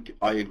RID,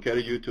 I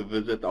encourage you to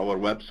visit our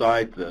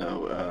website.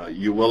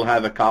 You will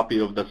have a copy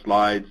of the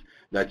slides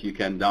that you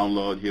can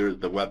download. Here is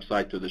the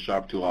website to the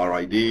SHRP2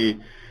 RID.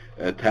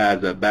 It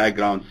has a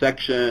background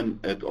section.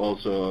 It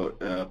also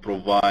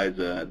provides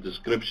a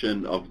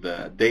description of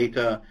the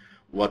data,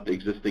 what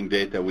existing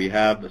data we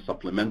have, the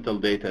supplemental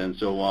data, and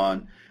so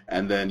on.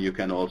 And then you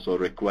can also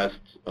request,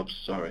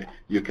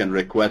 you can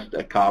request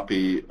a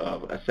copy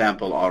of a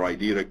sample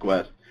RID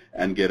request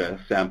and get a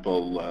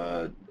sample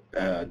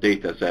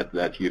data set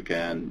that you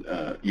can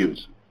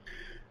use.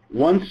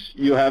 Once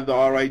you have the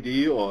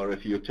RID, or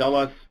if you tell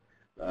us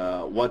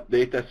what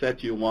data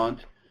set you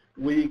want,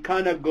 we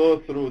kind of go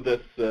through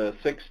this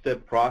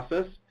 6-step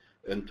process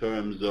in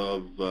terms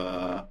of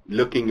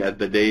looking at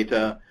the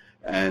data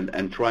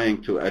and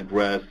trying to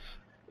address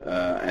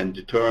and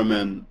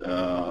determine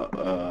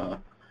the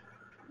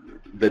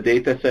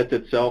data set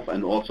itself,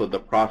 and also the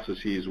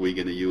processes we're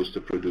going to use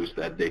to produce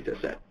that data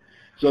set.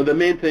 So the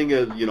main thing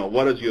is,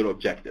 what is your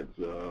objective?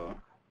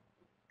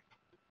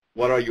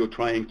 What are you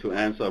trying to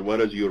answer? What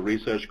is your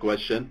research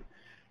question?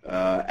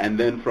 And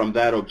then from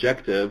that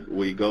objective,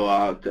 we go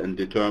out and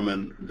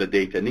determine the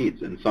data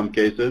needs. In some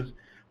cases,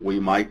 we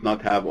might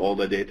not have all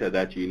the data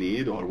that you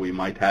need, or we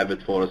might have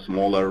it for a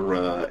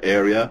smaller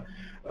area.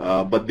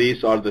 But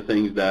these are the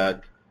things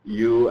that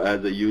you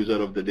as a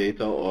user of the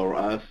data, or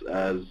us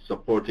as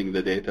supporting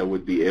the data,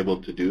 would be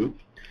able to do.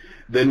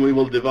 Then we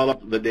will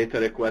develop the data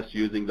request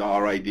using the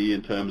RID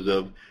in terms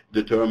of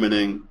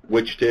determining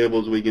which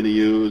tables we're going to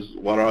use,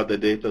 what are the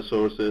data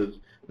sources,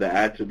 the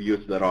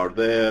attributes that are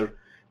there.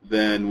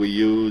 Then we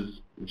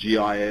use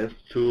GIS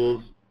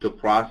tools to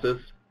process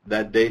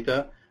that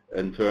data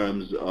in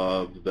terms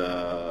of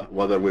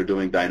whether we're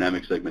doing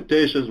dynamic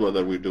segmentations,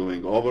 whether we're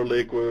doing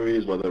overlay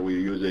queries, whether we're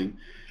using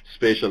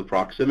spatial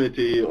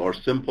proximity, or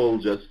simple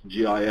just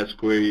GIS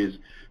queries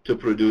to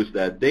produce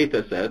that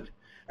data set.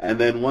 And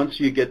then once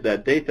you get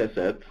that data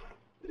set,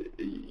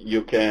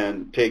 you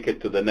can take it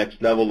to the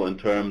next level in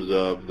terms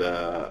of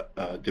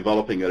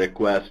developing a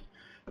request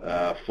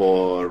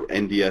for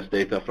NDS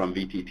data from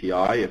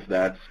VTTI, if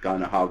that's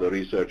kind of how the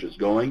research is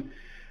going.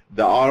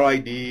 The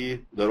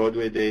RID, the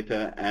roadway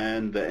data,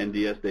 and the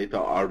NDS data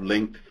are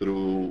linked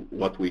through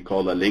what we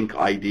call a link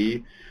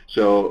ID.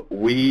 So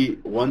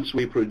once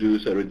we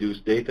produce a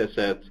reduced data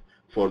set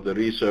for the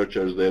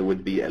researchers, there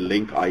would be a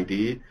link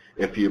ID.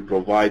 If you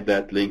provide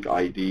that link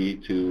ID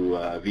to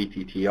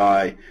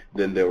VTTI,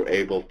 then they're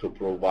able to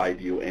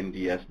provide you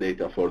NDS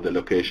data for the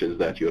locations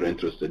that you're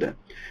interested in.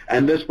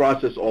 And this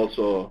process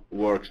also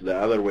works the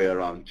other way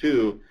around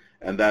too,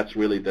 and that's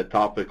really the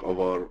topic of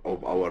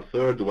our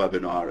third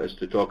webinar, is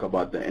to talk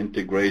about the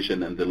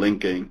integration and the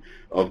linking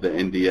of the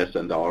NDS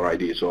and the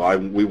RID. So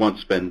we won't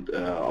spend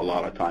a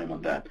lot of time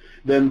on that.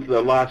 Then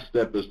the last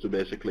step is to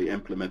basically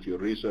implement your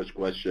research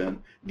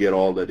question, get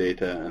all the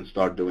data, and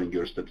start doing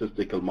your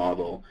statistical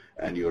model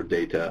and your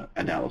data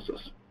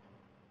analysis.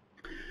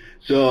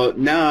 So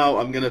now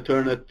I'm going to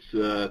turn it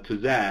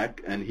to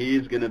Zach, and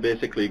he's going to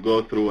basically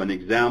go through an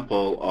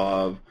example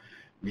of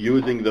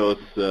using those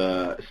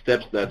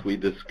steps that we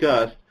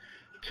discussed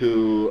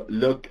to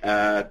look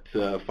at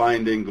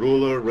finding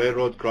rural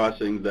railroad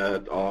crossings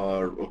that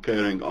are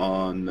occurring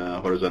on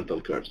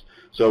horizontal curves.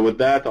 So with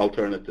that, I'll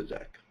turn it to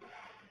Zach.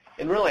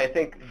 And really, I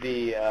think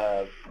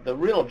the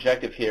real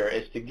objective here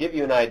is to give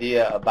you an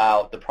idea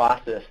about the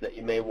process that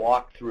you may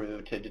walk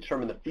through to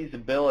determine the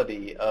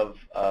feasibility of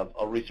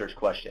a research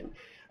question.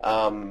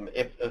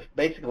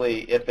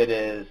 Basically, if it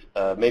is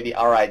maybe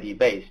RID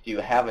based, do you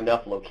have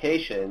enough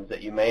locations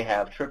that you may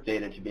have trip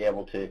data to be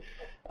able to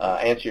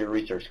answer your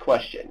research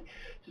question?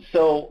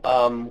 So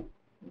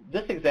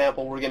this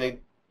example, we're going to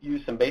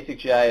use some basic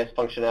GIS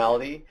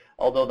functionality,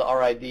 although the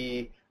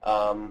RID,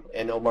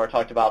 and Omar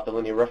talked about the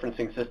linear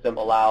referencing system,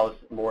 allows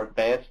more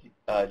advanced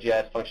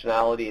GIS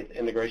functionality. It's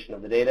integration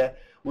of the data.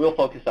 We'll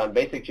focus on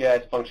basic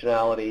GIS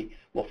functionality.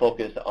 We'll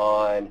focus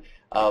on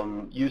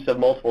use of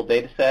multiple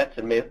data sets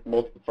and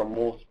from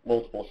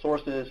multiple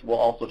sources. We'll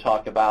also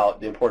talk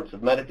about the importance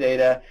of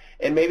metadata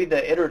and maybe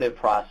the iterative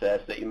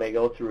process that you may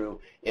go through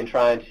in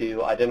trying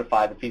to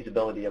identify the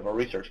feasibility of a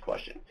research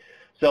question.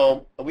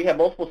 So we have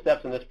multiple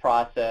steps in this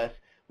process.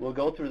 We'll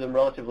go through them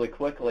relatively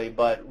quickly,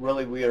 but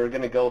really we are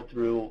going to go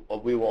through,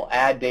 we will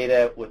add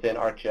data within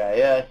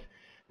ArcGIS.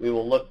 We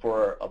will look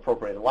for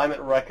appropriate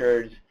alignment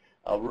records,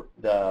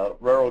 the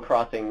railroad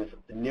crossings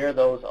near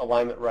those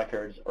alignment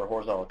records or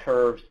horizontal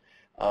curves.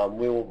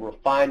 We will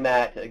refine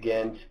that,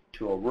 again,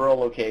 to a rural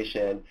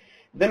location.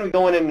 Then we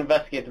go in and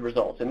investigate the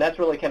results, and that's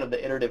really kind of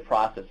the iterative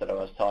process that I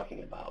was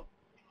talking about.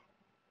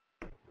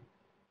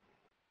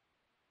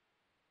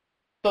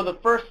 So the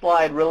first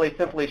slide really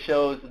simply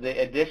shows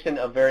the addition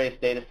of various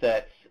data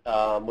sets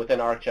within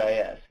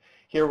ArcGIS.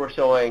 Here we're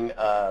showing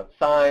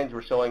signs,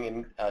 we're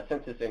showing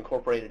census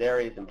incorporated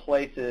areas and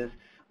places.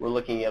 We're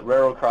looking at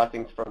railroad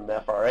crossings from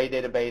the FRA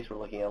database. We're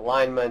looking at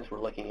alignments. We're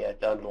looking at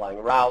the underlying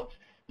routes.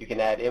 You can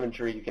add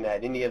imagery. You can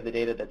add any of the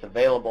data that's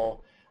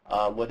available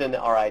within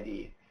the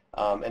RID,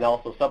 and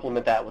also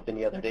supplement that with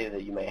any other data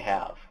that you may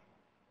have.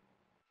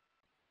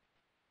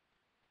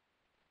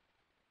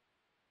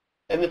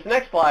 In this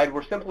next slide,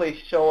 we're simply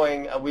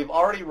showing we've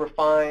already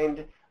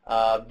refined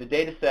the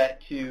data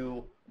set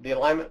to the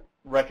alignment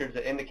records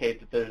that indicate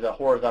that there's a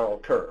horizontal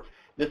curve.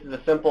 This is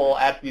a simple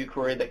attribute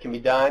query that can be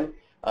done.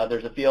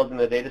 There's a field in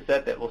the data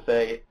set that will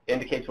say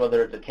indicates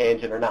whether it's a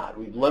tangent or not.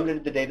 We've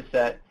limited the data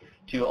set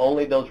to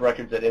only those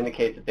records that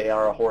indicate that they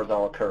are a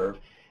horizontal curve.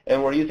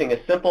 And we're using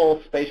a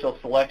simple spatial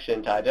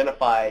selection to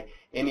identify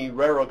any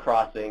railroad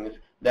crossings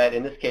that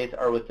in this case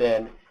are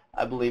within,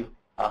 I believe,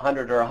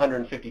 100 or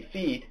 150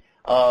 feet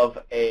of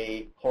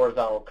a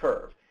horizontal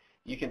curve.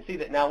 You can see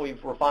that now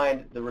we've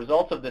refined the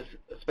results of this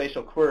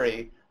spatial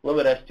query,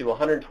 limit us to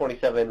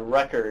 127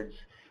 records,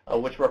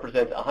 which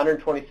represents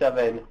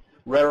 127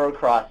 railroad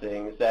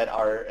crossings that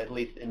are at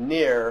least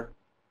near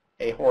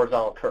a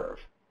horizontal curve.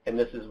 And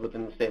this is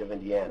within the state of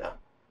Indiana.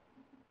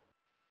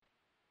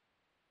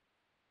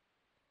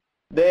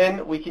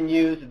 Then we can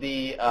use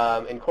the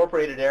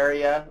incorporated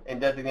area and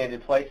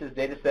designated places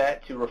data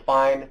set to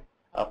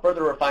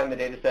further refine the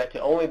data set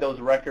to only those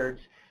records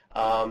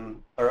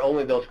or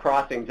only those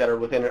crossings that are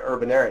within an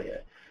urban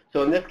area.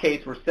 So in this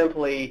case, we're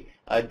simply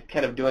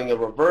kind of doing a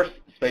reverse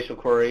spatial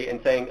query and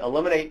saying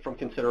eliminate from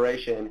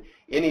consideration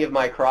any of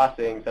my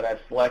crossings that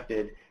I've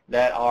selected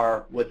that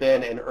are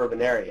within an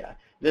urban area.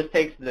 This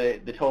takes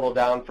the total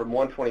down from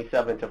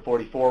 127 to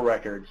 44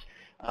 records.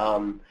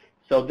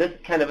 So this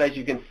kind of, as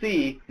you can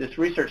see, this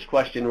research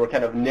question, we're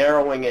kind of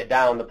narrowing it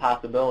down, the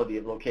possibility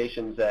of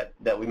locations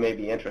that we may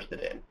be interested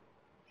in.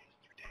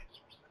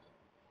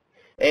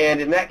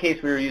 And in that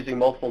case, we were using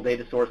multiple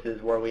data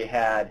sources where we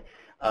had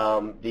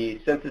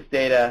the census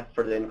data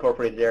for the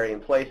incorporated area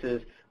and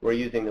places. We're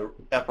using the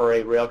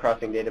FRA rail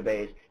crossing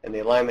database and the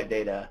alignment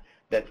data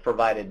that's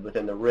provided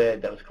within the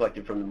RID that was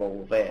collected from the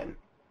mobile van.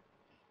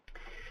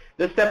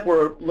 This step,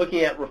 we're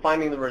looking at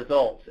refining the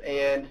results.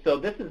 And so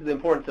this is the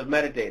importance of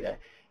metadata.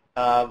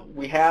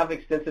 We have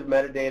extensive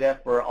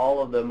metadata for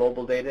all of the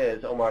mobile data.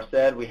 As Omar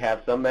said, we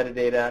have some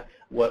metadata,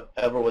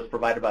 whatever was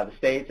provided by the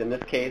states. In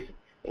this case,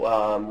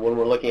 when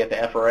we're looking at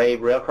the FRA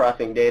rail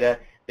crossing data,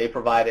 we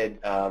provided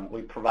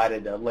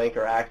a link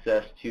or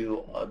access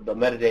to the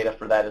metadata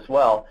for that as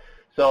well.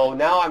 So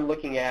now I'm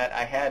looking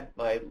at,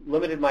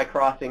 limited my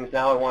crossings.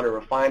 Now I want to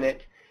refine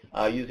it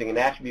using an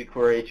attribute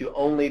query to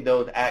only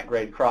those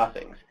at-grade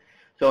crossings.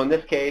 So in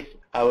this case,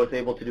 I was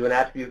able to do an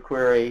attribute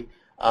query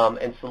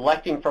and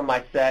selecting from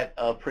my set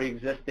of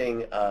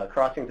pre-existing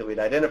crossings that we'd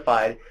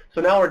identified.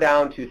 So now we're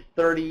down to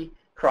 30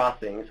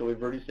 crossings. So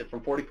we've reduced it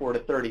from 44 to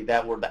 30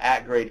 that were the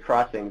at-grade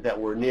crossings that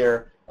were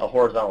near a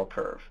horizontal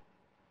curve.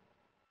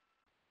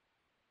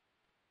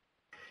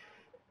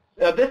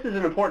 Now this is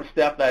an important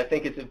step that I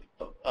think is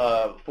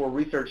for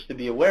research to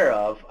be aware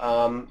of.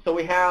 So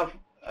we have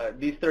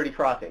these 30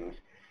 crossings.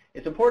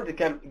 It's important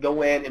to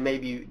go in and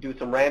maybe do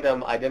some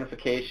random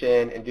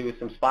identification and do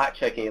some spot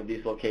checking of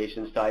these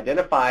locations to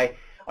identify,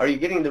 are you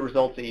getting the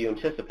results that you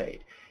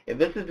anticipate? If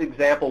this is an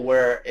example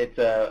where it's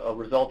a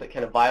result that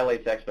kind of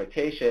violates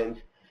expectations,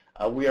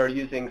 we are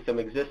using some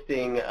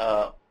existing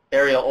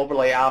aerial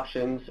overlay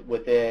options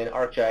within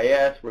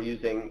ArcGIS. We're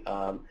using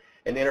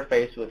an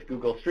interface with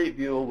Google Street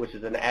View, which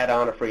is an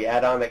add-on, a free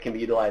add-on that can be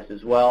utilized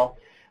as well.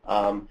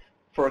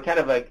 For kind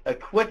of a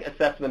quick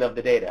assessment of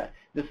the data,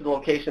 this is a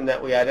location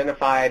that we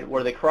identified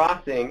where the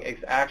crossing is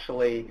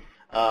actually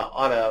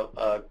on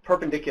a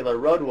perpendicular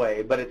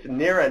roadway, but it's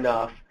near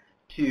enough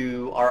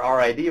to our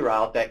RID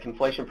route, that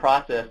conflation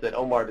process that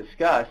Omar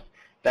discussed.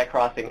 That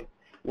crossing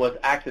was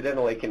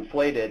accidentally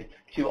conflated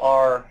to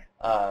our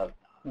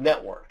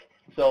network.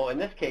 So in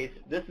this case,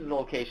 this is a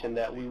location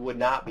that we would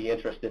not be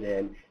interested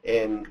in,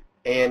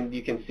 and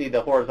you can see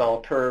the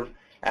horizontal curve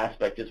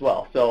aspect as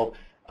well. So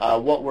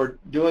what we're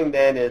doing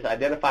then is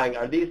identifying,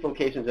 are these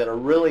locations that are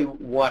really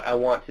what I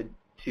want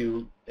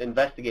to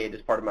investigate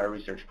as part of my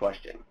research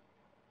question.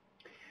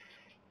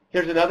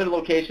 Here's another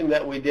location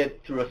that we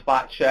did through a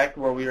spot check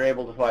where we were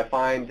able to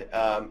find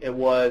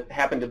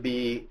happened to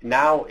be,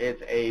 now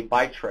it's a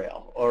bike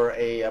trail or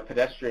a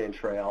pedestrian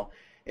trail.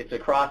 It's a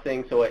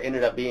crossing, so it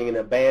ended up being an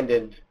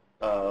abandoned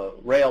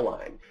rail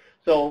line.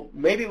 So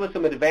maybe with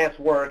some advanced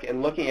work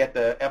and looking at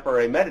the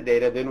FRA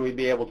metadata, then we'd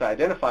be able to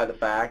identify the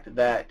fact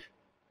that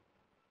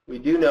we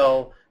do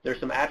know there's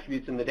some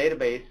attributes in the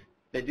database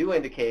that do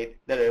indicate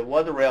that it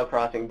was a rail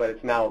crossing, but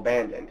it's now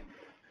abandoned.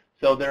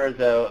 So there's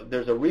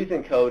a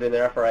reason code in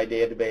the FRI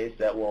database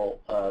that will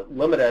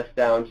limit us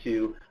down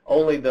to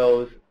only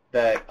those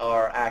that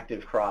are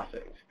active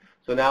crossings.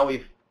 So now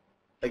we've,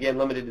 again,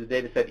 limited the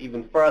data set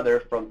even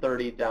further from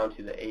 30 down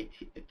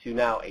to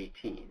now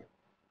 18.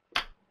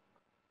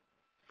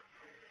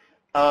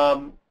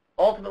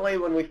 Ultimately,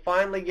 when we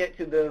finally get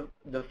to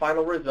the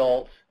final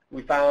results,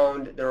 we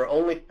found there are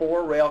only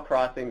 4 rail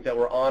crossings that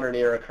were on or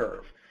near a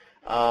curve.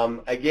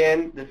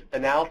 Again, this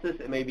analysis,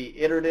 it may be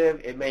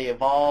iterative, it may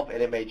evolve,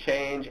 and it may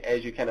change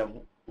as you kind of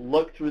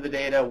look through the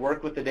data,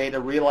 work with the data,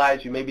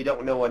 realize you maybe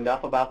don't know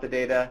enough about the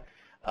data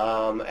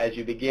as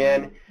you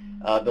begin.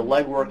 The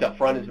legwork up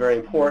front is very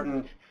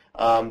important.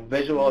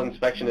 Visual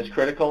inspection is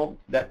critical.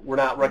 That we're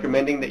not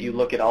recommending that you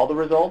look at all the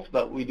results,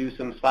 but we do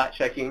some spot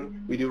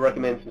checking. We do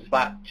recommend some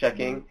spot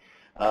checking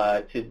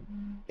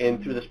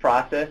through this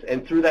process.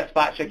 And through that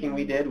spot checking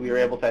we did, we were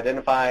able to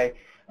identify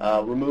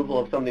removal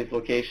of some of these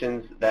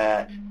locations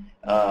that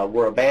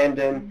were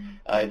abandoned.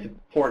 It's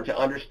important to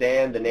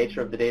understand the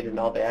nature of the data and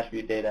all the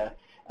attribute data.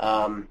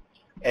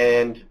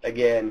 And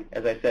again,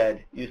 as I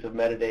said, use of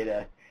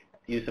metadata,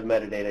 use of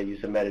metadata,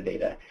 use of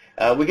metadata.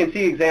 We can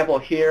see an example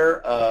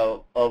here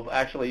of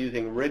actually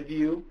using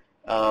RidView.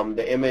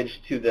 The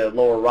image to the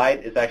lower right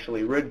is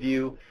actually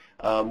RidView.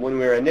 When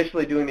we were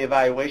initially doing the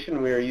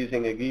evaluation, we were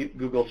using a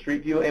Google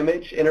Street View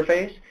image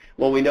interface.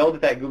 Well, we know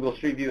that Google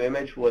Street View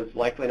image was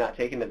likely not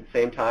taken at the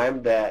same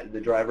time that the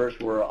drivers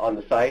were on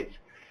the sites.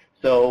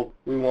 So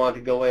we want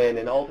to go in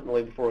and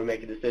ultimately, before we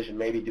make a decision,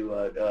 maybe do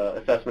an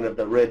assessment of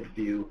the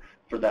RidView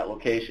for that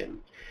location.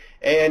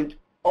 And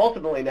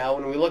ultimately now,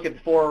 when we look at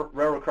the 4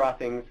 railroad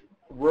crossings,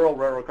 rural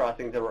railroad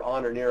crossings that were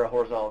on or near a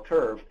horizontal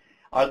curve,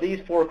 are these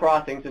 4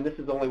 crossings, and this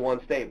is only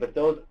one state, but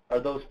are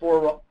those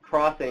 4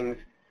 crossings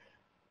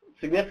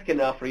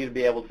significant enough for you to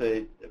be able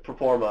to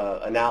perform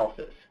an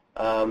analysis?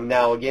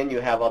 Now, again,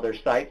 you have other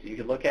sites that you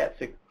could look at,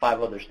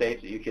 5 other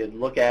states that you could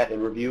look at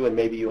and review, and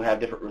maybe you have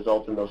different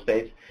results in those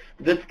states.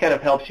 This kind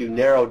of helps you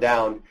narrow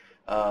down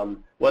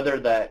whether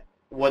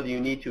you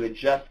need to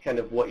adjust kind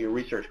of what your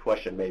research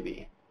question may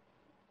be.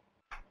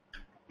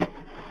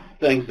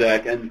 Thanks,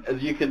 Zach. And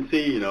as you can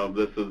see,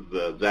 this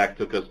is Zach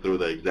took us through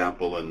the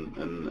example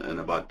in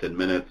about 10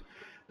 minutes.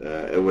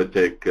 It would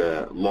take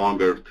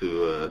longer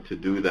to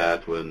do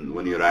that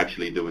when you're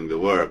actually doing the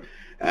work.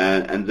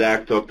 And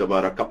Zach talked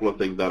about a couple of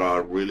things that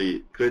are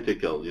really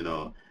critical.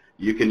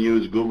 You can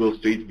use Google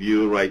Street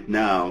View right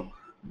now,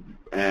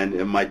 and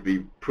it might be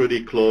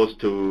pretty close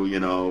to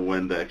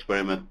when the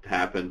experiment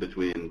happened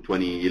between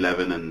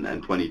 2011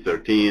 and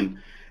 2013.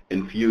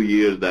 In a few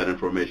years, that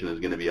information is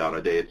going to be out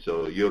of date.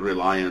 So your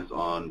reliance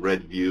on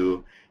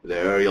RidView, the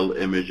aerial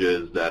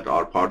images that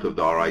are part of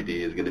the RID,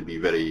 is going to be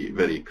very,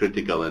 very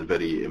critical and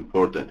very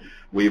important.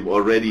 We've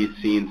already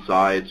seen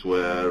sites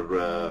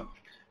where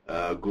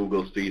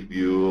Google Street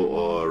View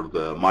or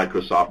the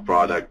Microsoft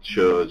product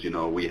shows,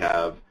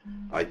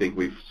 I think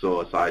we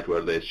saw a site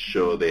where they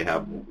show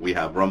we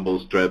have rumble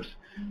strips,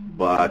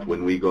 but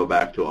when we go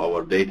back to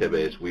our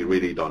database, we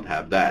really don't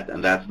have that,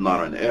 and that's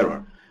not an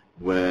error.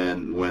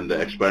 When the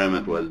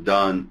experiment was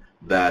done,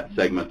 that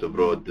segment of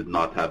road did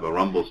not have a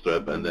rumble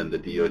strip, and then the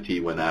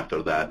DOT went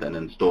after that and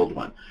installed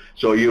one.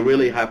 So you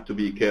really have to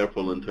be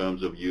careful in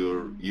terms of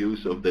your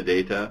use of the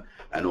data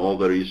and all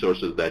the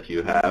resources that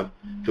you have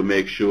to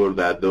make sure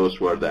that those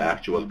were the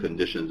actual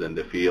conditions in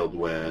the field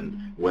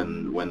when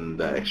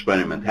the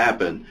experiment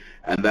happened.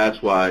 And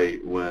that's why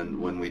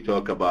when we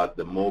talk about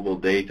the mobile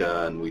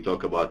data and we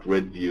talk about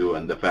RidView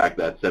and the fact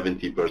that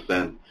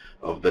 70%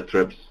 of the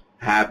trips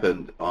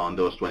happened on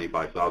those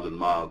 25,000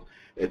 miles,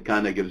 it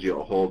kind of gives you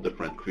a whole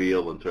different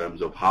feel in terms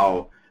of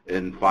how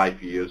in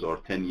 5 years or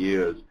 10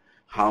 years,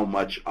 how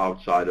much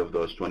outside of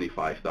those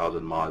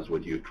 25,000 miles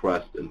would you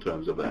trust in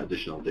terms of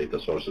additional data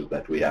sources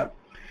that we have.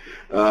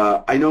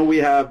 I know we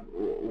have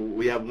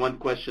one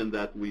question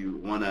that we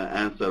want to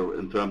answer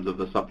in terms of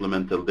the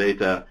supplemental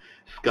data.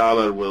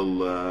 Skylar,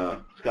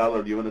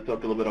 do you want to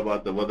talk a little bit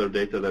about the weather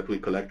data that we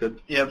collected?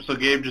 Yep, so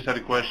Gabe just had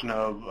a question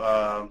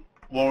of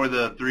what were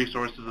the three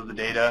sources of the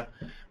data.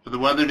 For the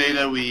weather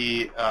data,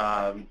 we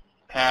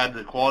had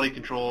the quality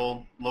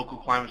control, local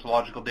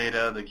climatological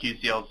data, the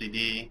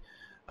QCLCD.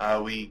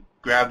 We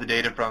grabbed the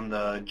data from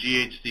the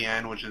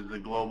GHCN, which is the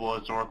Global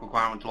Historical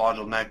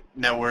Climatological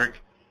Network.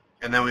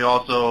 And then we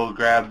also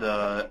grabbed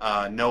the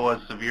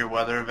NOAA severe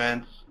weather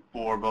events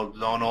for both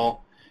zonal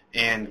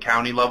and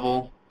county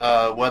level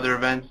weather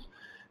events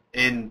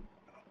in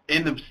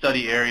the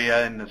study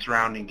area and the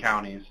surrounding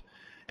counties.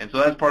 And so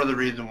that's part of the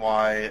reason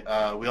why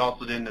we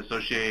also didn't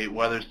associate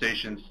weather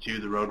stations to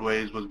the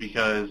roadways, was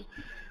because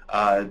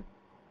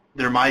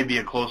there might be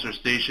a closer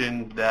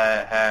station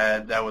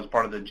that was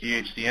part of the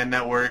GHCN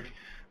network,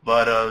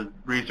 but a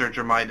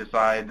researcher might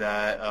decide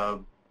that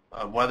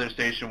a weather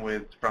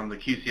station from the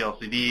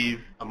QCLCD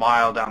a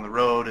mile down the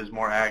road is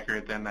more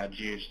accurate than that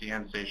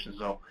GHCN station.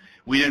 So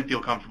we didn't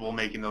feel comfortable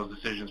making those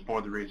decisions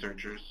for the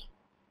researchers.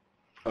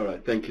 All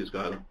right, thank you,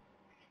 Skylar.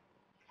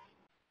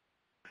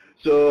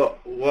 So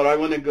what I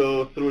want to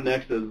go through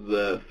next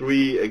is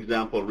 3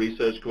 example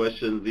research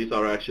questions. These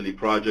are actually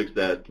projects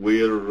that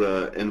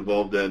we're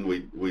involved in.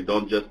 We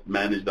don't just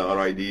manage the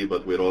RID,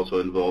 but we're also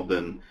involved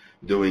in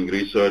doing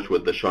research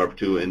with the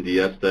SHRP2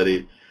 NDS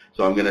study.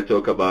 So I'm going to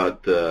talk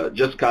about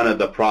just kind of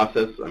the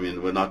process. I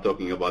mean, we're not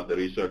talking about the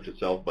research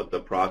itself, but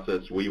the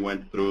process we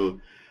went through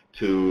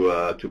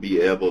to be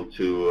able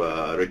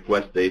to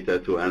request data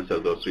to answer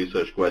those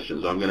research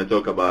questions. So I'm going to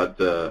talk about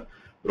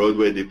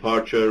roadway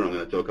departure. I'm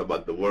going to talk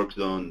about the work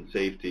zone,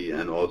 safety,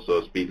 and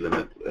also speed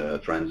limit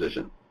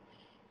transition.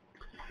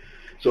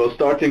 So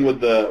starting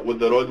with the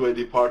roadway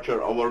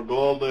departure, our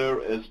goal there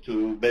is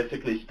to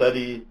basically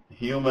study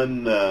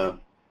human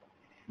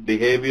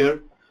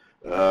behavior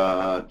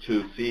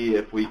to see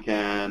if we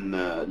can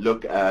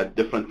look at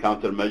different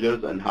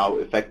countermeasures and how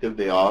effective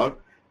they are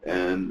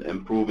in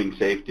improving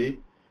safety.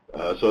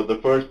 So the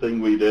first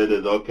thing we did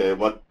is, okay,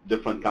 what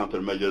different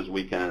countermeasures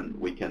we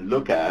can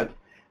look at,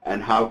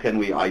 and how can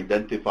we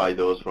identify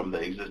those from the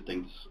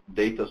existing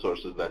data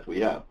sources that we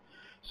have.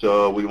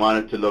 So we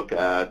wanted to look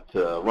at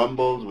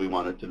rumbles, we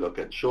wanted to look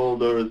at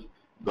shoulders,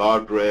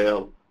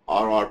 guardrail,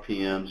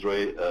 RRPMs,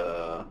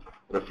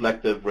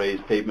 reflective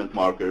raised pavement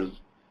markers,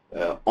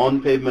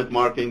 on pavement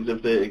markings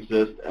if they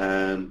exist,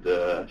 and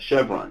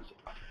chevrons.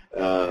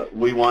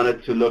 We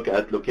wanted to look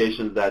at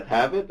locations that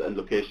have it and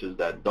locations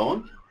that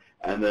don't,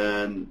 and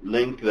then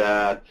link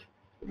those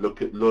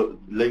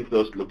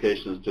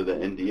locations to the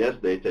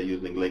NDS data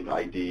using link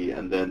ID,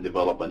 and then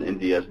develop an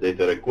NDS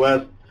data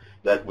request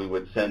that we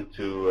would send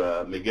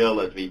to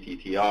Miguel at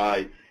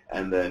VTTI,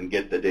 and then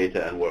get the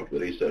data and work the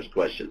research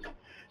questions.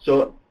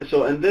 So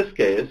in this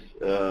case,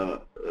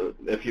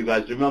 if you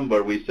guys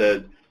remember, we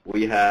said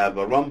we have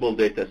a rumble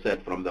data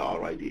set from the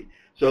RID.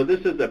 So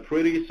this is a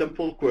pretty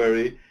simple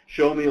query.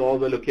 Show me all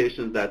the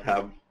locations that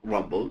have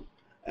rumbles,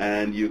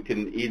 and you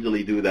can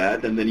easily do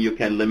that. And then you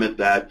can limit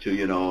that to,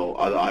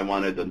 I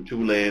want it on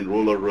 2-lane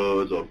rural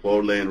roads or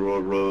 4-lane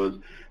rural roads.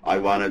 I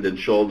want it in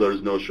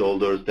shoulders, no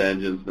shoulders,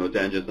 tangents, no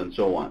tangents, and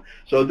so on.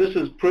 So this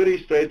is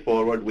pretty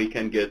straightforward. We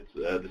can get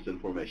this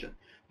information.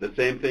 The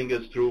same thing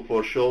is true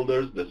for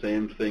shoulders. The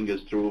same thing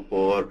is true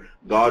for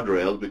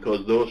guardrails,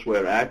 because those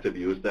were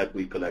attributes that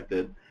we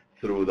collected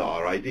through the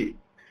RID.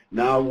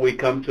 Now we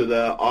come to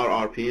the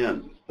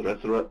RRPMs,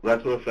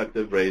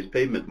 retroreflective raised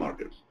pavement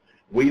markers.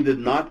 We did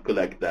not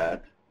collect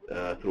that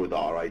through the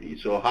RID.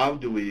 So how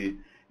do we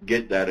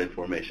get that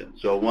information?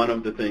 So one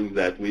of the things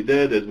that we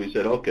did is we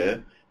said,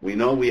 okay, we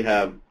know we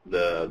have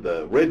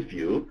the red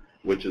view,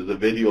 which is a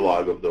video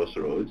log of those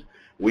roads.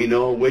 We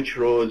know which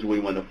roads we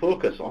want to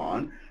focus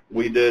on.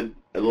 We did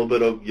a little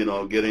bit of,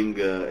 getting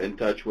in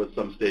touch with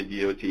some state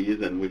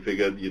DOTs, and we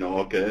figured,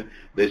 okay,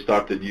 they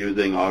started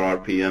using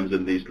RRPMs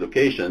in these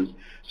locations.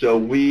 So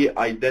we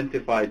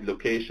identified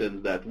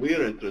locations that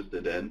we're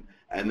interested in,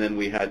 and then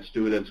we had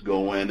students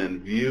go in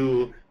and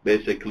view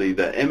basically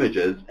the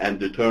images and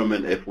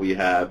determine if we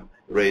have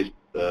raised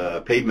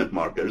pavement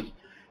markers.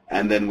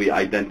 And then we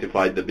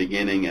identified the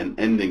beginning and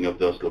ending of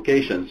those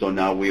locations. So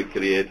now we're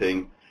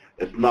creating,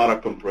 it's not a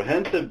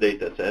comprehensive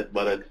data set,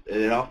 but it's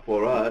enough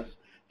for us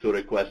to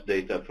request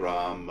data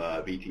from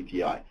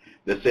VTTI.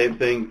 The same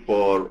thing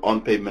for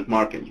on-pavement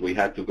markings. We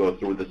had to go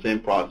through the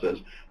same process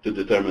to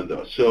determine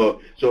those.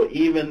 So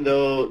even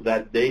though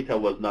that data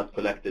was not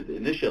collected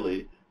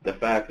initially, the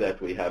fact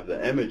that we have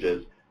the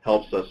images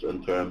helps us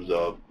in terms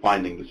of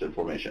finding this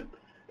information.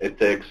 It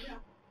takes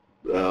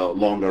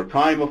longer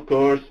time, of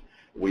course.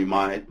 We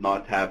might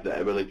not have the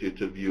ability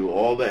to view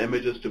all the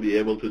images to be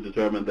able to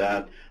determine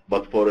that,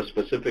 but for a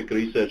specific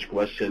research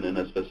question in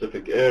a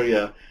specific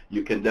area,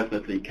 you can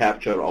definitely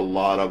capture a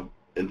lot of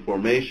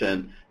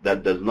information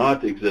that does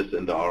not exist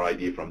in the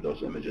RID from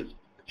those images.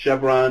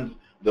 Chevrons,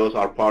 those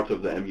are part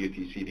of the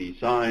MUTCD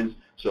signs,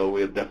 So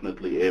we're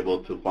definitely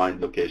able to find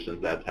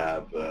locations that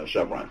have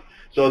chevrons.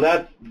 So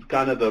that's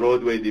kind of the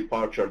roadway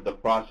departure, the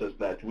process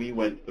that we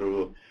went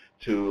through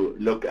to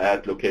look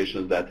at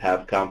locations that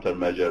have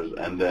countermeasures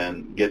and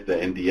then get the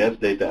NDS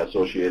data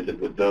associated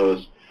with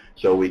those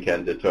so we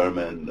can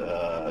determine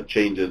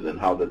changes in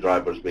how the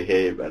drivers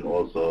behave and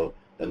also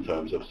in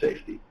terms of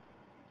safety.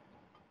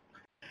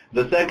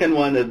 The second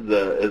one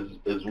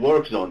is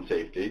work zone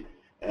safety.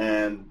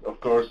 And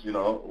of course, you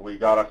know, we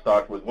got to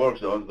start with work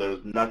zones. There's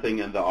nothing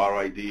in the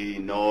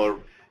RID nor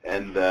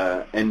in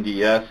the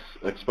NDS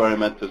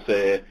experiment to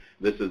say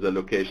this is a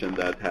location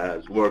that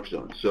has work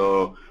zones.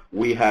 So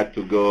we had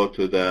to go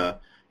to the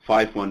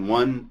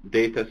 511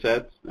 data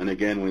set, and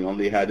again, we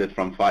only had it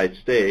from 5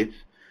 states.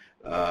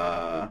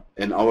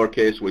 In our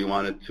case, we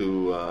wanted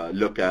to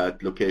look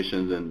at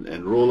locations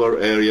in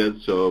rural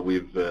areas, so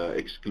we've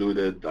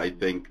excluded, I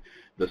think,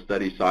 the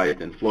study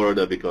site in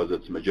Florida because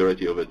its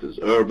majority of it is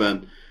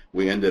urban.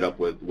 We ended up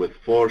with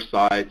 4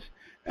 sites,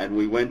 and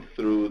we went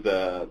through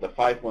the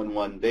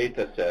 511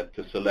 data set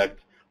to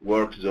select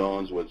work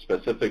zones with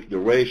specific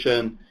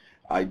duration,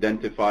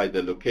 identify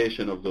the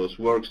location of those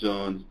work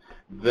zones,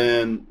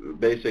 then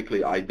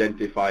basically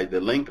identify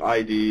the link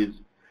IDs,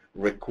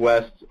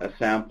 request a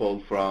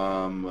sample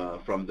from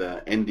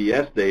the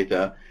NDS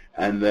data,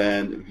 and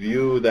then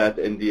view that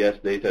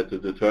NDS data to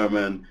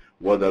determine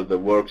whether the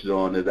work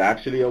zone is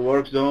actually a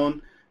work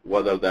zone,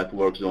 whether that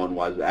work zone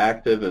was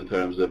active in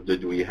terms of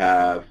did we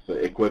have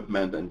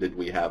equipment and did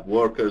we have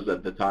workers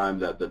at the time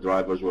that the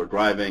drivers were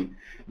driving.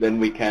 Then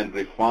we can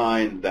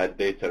refine that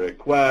data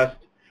request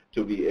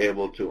to be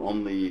able to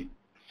only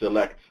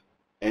select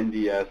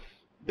NDS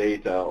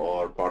data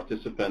or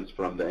participants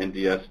from the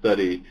NDS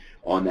study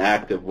on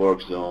active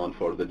work zone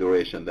for the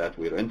duration that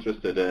we're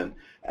interested in,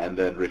 and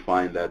then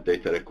refine that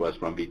data request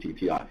from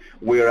VTTI.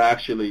 We're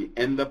actually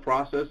in the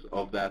process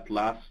of that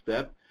last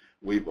step.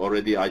 We've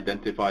already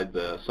identified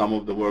some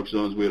of the work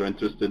zones we're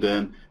interested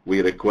in.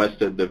 We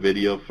requested the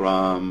video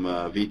from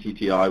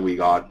VTTI. We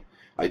got,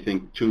 I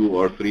think, 2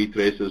 or 3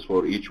 traces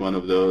for each one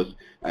of those,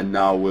 and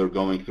now we're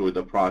going through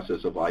the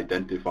process of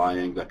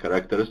identifying the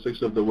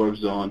characteristics of the work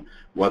zone,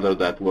 whether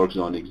that work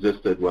zone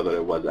existed, whether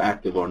it was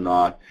active or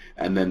not,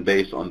 and then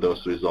based on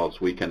those results,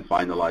 we can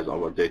finalize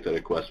our data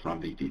request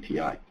from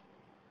VTTI.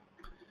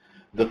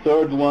 The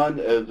third one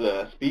is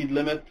a speed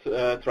limit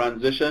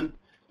transition.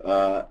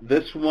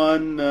 This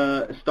one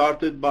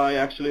started by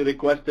actually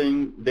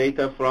requesting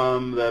data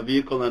from the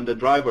vehicle and the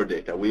driver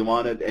data. We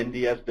wanted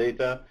NDS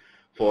data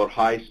for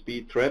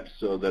high-speed trips,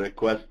 so the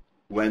request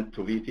went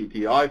to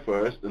VTTI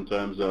first in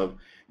terms of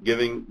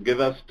give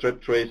us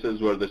trip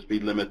traces where the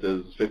speed limit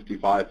is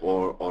 55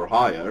 or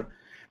higher,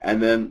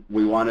 and then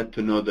we wanted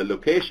to know the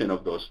location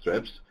of those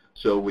trips,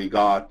 so we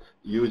got,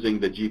 using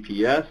the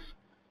GPS,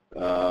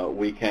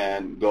 we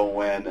can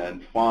go in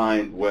and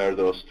find where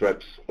those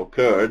trips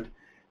occurred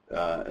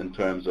in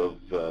terms of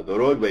the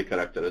roadway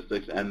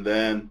characteristics, and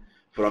then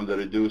from the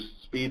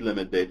reduced speed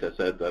limit data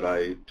set that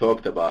I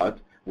talked about,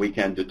 we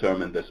can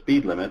determine the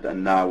speed limit,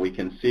 and now we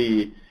can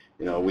see,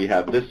 you know, we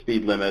have this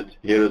speed limit,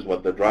 here is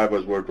what the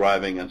drivers were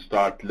driving, and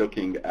start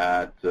looking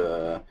at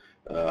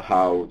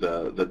how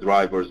the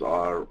drivers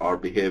are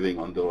behaving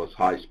on those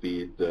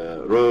high-speed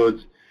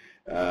roads.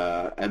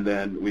 And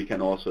then we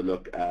can also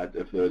look at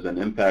if there's an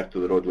impact to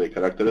the roadway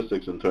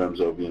characteristics in terms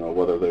of, you know,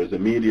 whether there's a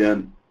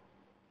median,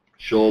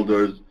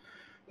 shoulders,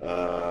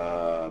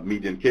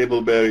 median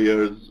cable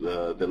barriers,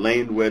 the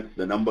lane width,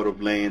 the number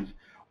of lanes.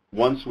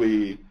 Once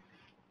we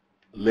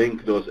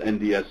link those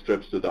NDS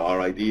strips to the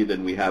RID,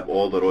 then we have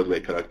all the roadway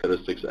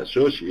characteristics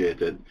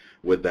associated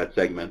with that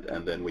segment,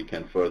 and then we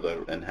can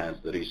further enhance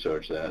the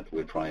research that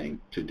we're trying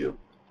to do.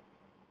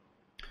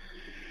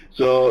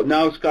 So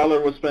now Scholar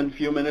will spend a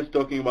few minutes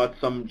talking about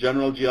some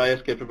general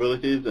GIS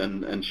capabilities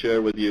and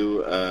share with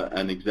you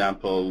an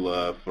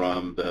example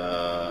from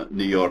the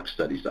New York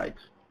study site.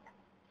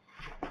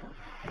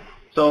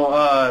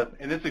 So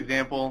in this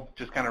example,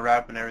 just kind of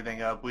wrapping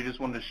everything up, we just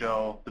wanted to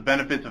show the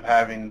benefits of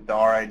having the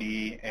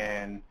RID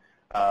and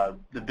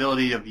the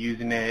ability of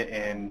using it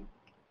and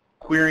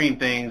querying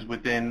things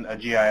within a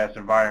GIS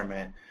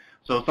environment.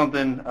 So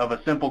something of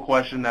a simple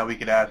question that we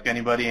could ask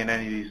anybody in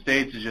any of these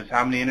states is just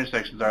how many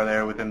intersections are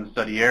there within the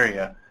study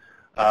area.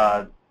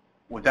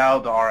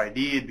 Without the RID,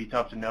 it'd be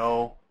tough to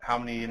know how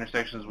many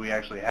intersections we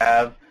actually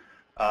have.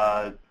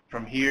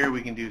 From here,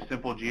 we can do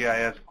simple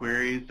GIS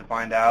queries to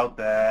find out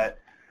that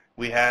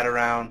we had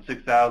around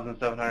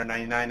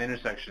 6,799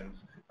 intersections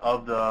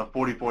of the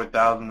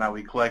 44,000 that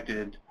we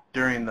collected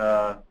during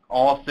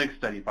all 6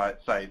 study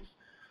sites.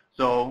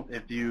 So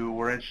if you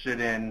were interested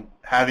in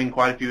having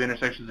quite a few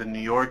intersections in New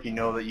York, you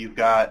know that you've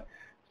got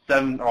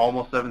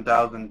almost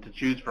 7,000 to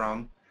choose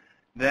from.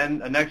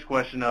 Then a next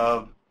question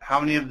of how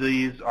many of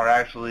these are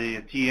actually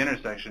a T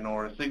intersection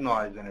or a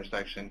signalized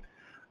intersection.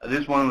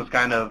 This one was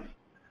kind of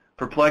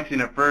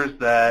perplexing at first,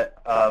 that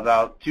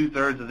about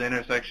 2/3 of the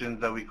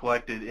intersections that we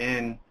collected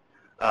in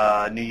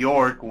New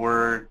York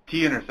were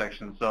T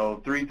intersections.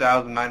 So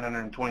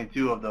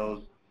 3,922 of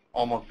those,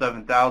 almost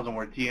 7,000,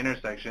 were T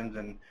intersections,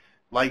 and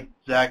like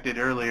Zach did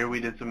earlier, we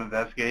did some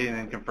investigating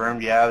and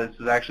confirmed, yeah, this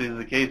is actually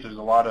the case. There's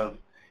a lot of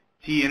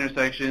T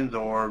intersections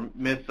or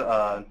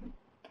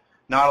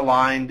not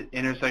aligned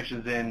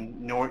intersections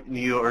in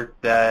New York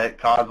that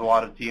cause a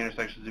lot of T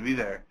intersections to be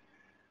there.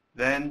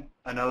 Then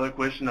another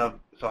question of,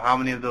 so how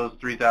many of those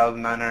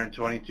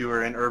 3,922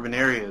 are in urban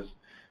areas?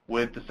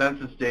 With the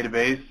census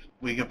database,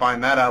 we can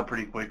find that out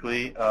pretty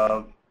quickly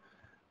of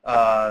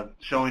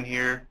showing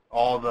here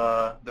all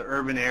the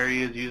urban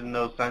areas using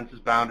those census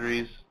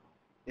boundaries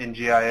in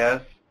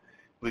GIS.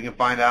 We can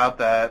find out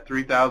that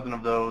 3,000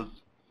 of those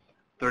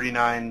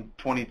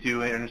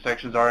 3,922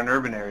 intersections are in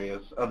urban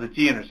areas of the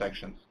T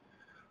intersections.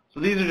 So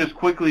these are just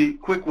quick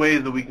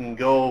ways that we can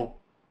go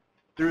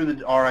through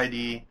the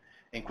RID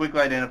and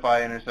quickly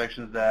identify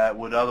intersections that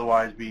would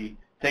otherwise be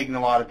taking a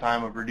lot of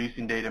time of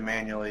reducing data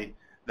manually,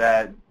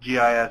 that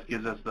GIS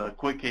gives us the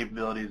quick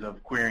capabilities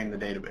of querying the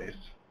database.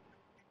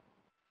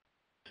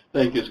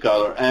 Thank you,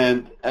 Skylar.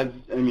 And as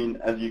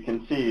you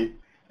can see,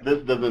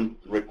 this doesn't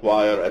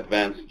require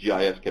advanced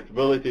GIS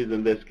capabilities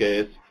in this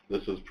case.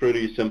 This is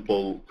pretty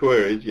simple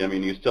queries. I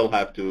mean, you still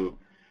have to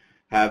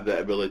have the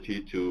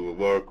ability to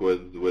work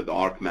with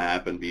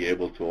ArcMap and be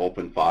able to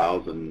open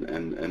files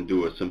and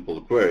do a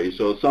simple query.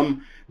 So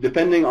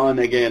depending on,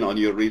 again, on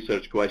your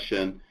research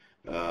question,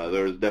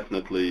 there is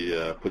definitely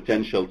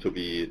potential to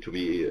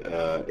be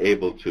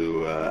able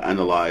to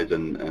analyze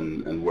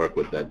and work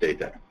with that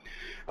data.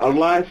 Our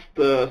last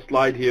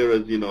slide here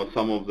is,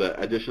 some of the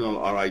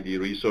additional RID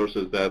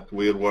resources that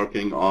we're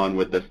working on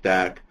with the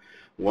STAC.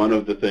 One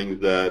of the things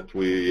that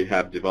we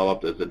have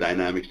developed is a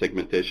dynamic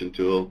segmentation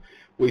tool.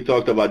 We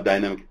talked about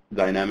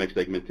dynamic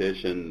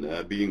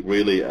segmentation being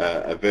really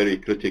a very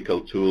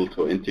critical tool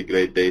to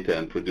integrate data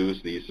and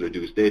produce these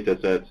reduced data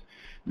sets.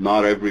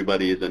 Not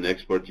everybody is an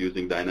expert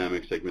using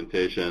dynamic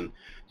segmentation,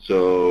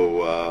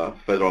 so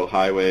Federal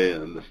Highway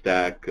and the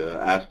STAC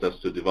asked us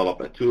to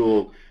develop a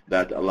tool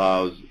that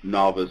allows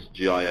novice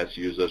GIS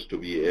users to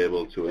be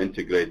able to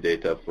integrate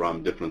data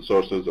from different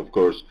sources, of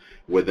course,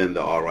 within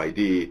the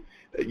RID.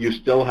 You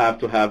still have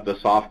to have the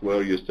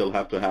software, you still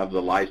have to have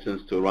the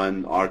license to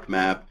run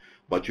ArcMap,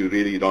 but you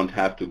really don't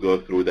have to go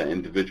through the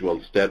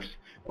individual steps.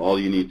 All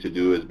you need to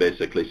do is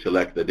basically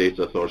select the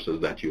data sources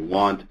that you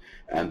want,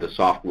 and the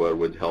software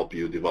would help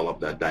you develop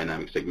that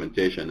dynamic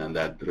segmentation and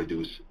that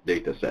reduced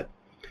data set.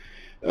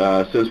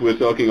 Since we're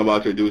talking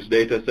about reduced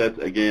data sets,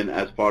 again,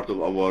 as part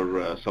of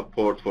our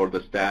support for the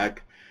STAC,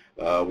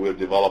 we're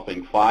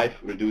developing 5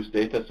 reduced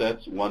data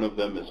sets. One of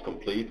them is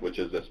complete, which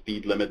is a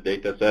speed limit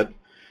data set.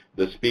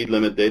 The speed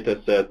limit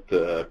data set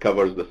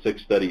covers the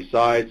 6 study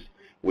sites.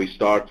 We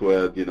start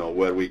with,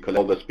 where we collect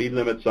all the speed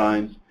limit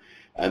signs,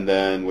 and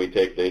then we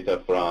take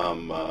data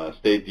from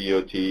state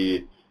DOT,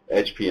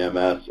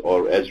 HPMS,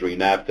 or Esri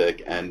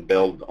NAVTEC and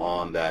build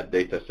on that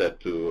data set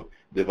to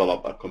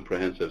develop a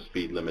comprehensive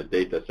speed limit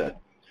data set.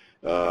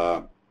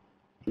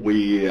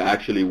 We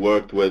actually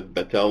worked with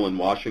Battelle in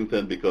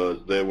Washington because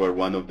they were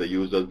one of the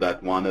users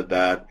that wanted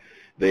that.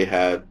 They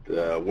had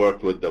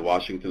worked with the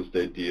Washington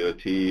State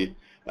DOT,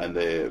 and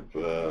they've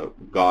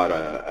got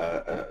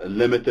a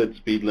limited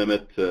speed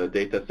limit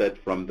data set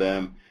from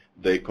them.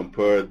 They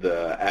compared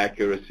the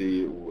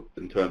accuracy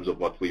in terms of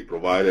what we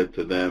provided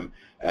to them,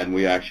 and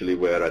we actually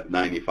were at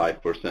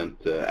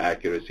 95%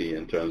 accuracy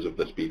in terms of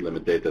the speed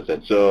limit data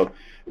set. So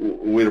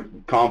we're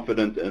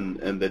confident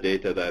in the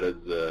data that is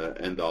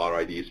in the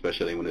RID,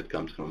 especially when it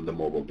comes from the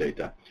mobile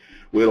data.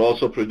 We're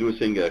also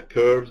producing a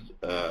curves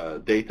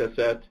data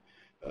set,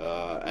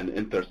 an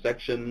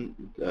intersection,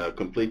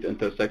 complete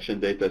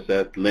intersection data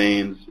set,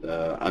 lanes,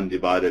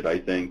 undivided, I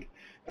think,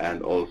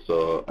 and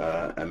also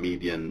a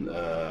median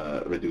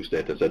reduced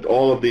data set.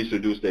 All of these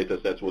reduced data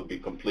sets would be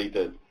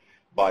completed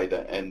by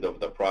the end of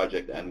the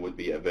project and would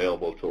be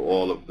available to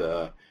all of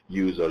the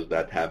users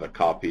that have a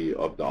copy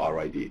of the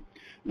RID.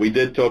 We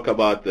did talk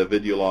about the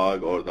video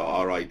log or the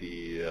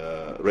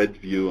RID red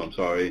view, I'm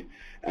sorry.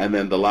 And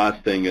then the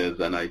last thing is,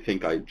 and I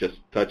think I just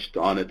touched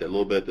on it a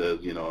little bit,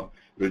 is,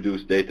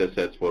 reduced data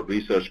sets for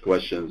research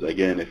questions.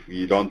 Again, if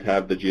you don't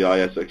have the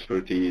GIS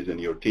expertise in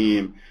your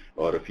team,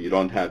 or if you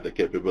don't have the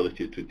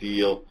capability to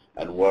deal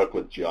and work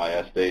with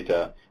GIS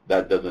data,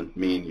 that doesn't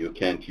mean you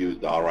can't use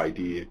the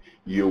RID.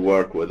 You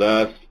work with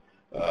us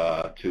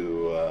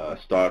to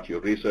start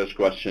your research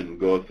question,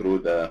 go through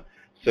the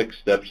 6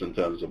 steps in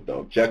terms of the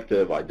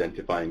objective,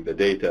 identifying the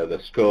data, the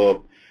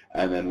scope,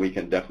 and then we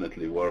can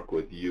definitely work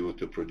with you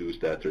to produce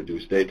that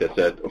reduced data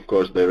set. Of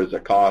course, there is a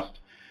cost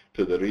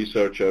to the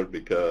researcher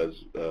because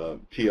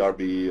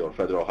TRB or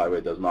Federal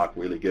Highway does not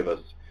really give us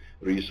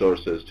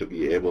resources to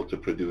be able to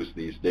produce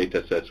these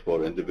data sets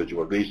for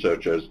individual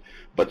researchers,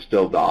 but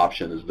still the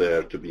option is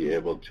there to be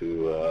able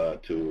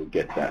to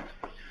get that.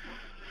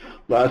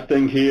 Last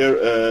thing here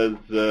is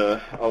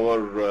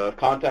our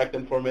contact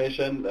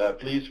information.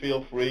 Please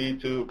feel free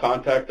to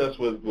contact us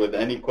with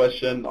any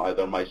question,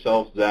 either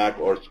myself, Zach,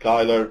 or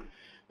Skylar.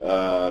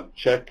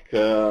 Check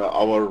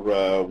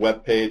our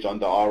webpage on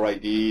the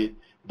RID.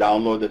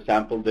 Download a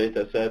sample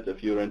data set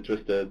if you're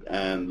interested,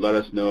 and let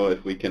us know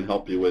if we can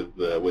help you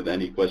with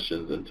any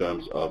questions in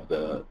terms of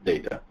the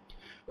data.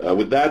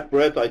 With that,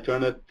 Brett, I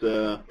turn it.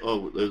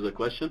 Oh, there's a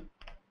question.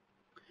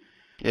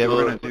 Yeah,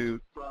 we're going to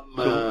do.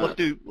 So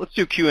let's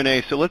do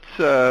Q&A. So let's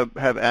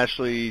have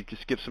Ashley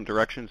just give some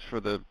directions for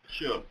the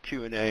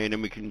Q&A, and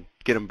then we can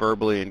get them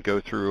verbally and go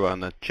through on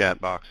the chat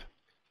box.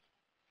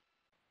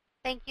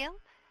 Thank you.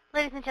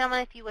 Ladies and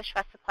gentlemen, if you wish to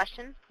ask a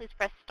question, please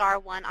press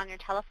 *1 on your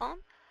telephone.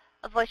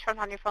 A voice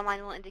prompt on your phone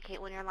line will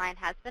indicate when your line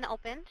has been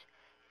opened.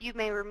 You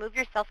may remove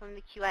yourself from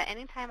the queue at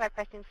any time by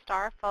pressing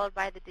 * followed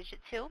by the digit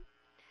 2.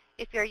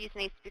 If you are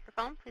using a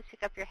speakerphone, please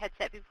pick up your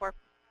headset before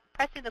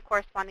pressing the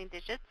corresponding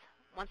digits.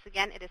 Once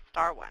again, it is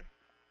 *1.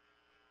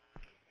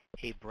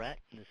 Hey, Brett,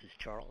 this is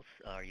Charles.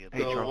 Are you?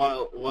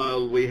 So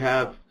while we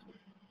have,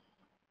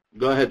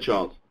 go ahead,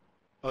 Charles.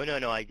 Oh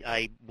no,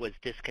 I was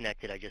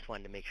disconnected. I just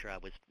wanted to make sure I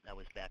was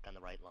back on the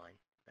right line.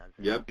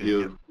 Yep,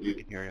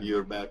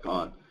 you're back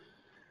on.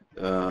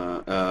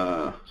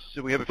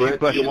 So we have a few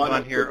questions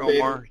on here,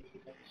 Omar.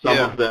 Some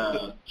of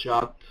the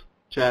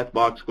chat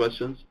box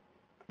questions.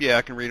 Yeah,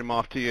 I can read them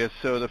off to you.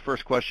 So the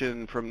first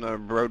question from the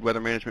Road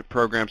Weather Management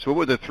Program. So what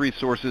were the 3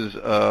 sources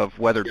of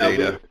weather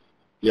data?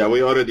 We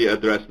already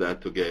addressed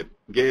that to Gabe.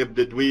 Gabe,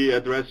 did we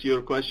address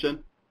your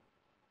question?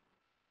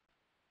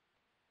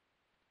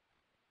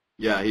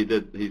 Yeah, he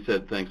did. He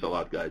said, thanks a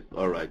lot, guys.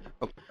 All right.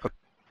 Okay.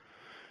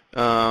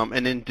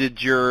 And then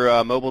did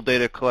your mobile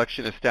data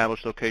collection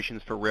establish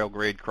locations for rail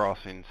grade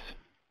crossings?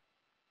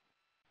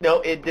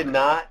 No, it did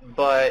not,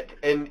 but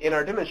in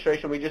our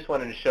demonstration, we just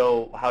wanted to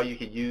show how you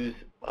could use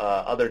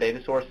other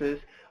data sources.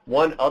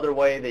 One other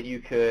way that you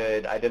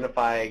could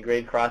identify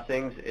grade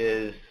crossings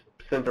is,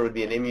 since there would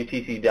be an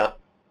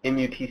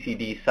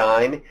MUTCD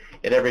sign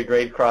at every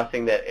grade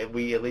crossing, that if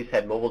we at least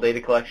had mobile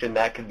data collection,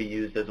 that could be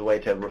used as a way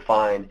to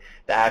refine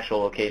the actual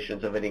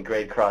locations of any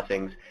grade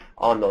crossings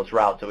on those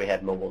routes that we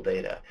had mobile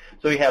data.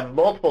 So we have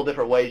multiple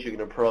different ways you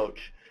can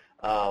approach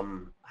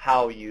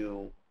how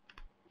you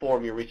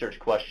form your research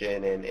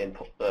question and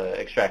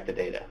extract the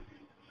data.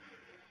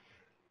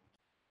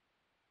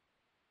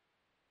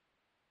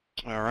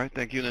 All right,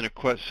 thank you. And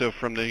then so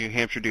from the New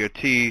Hampshire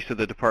DOT, so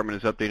the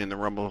department is updating the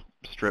rumble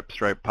strip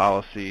stripe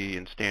policy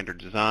and standard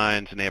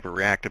designs, and they have a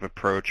reactive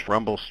approach,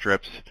 rumble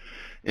strips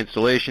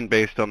installation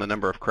based on the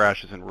number of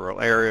crashes in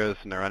rural areas,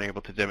 and they're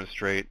unable to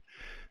demonstrate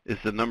is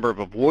the number of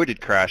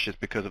avoided crashes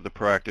because of the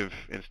proactive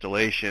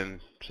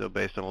installation. So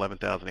based on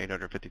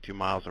 11,852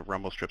 miles of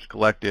rumble strips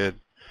collected,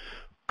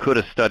 could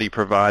a study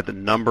provide the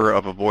number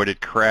of avoided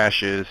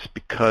crashes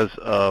because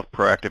of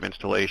proactive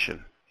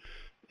installation?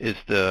 Is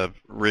the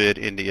RID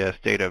NDS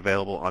data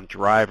available on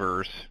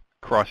drivers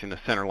crossing the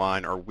center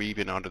line or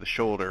weaving onto the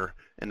shoulder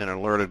and then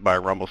alerted by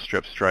rumble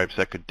strip stripes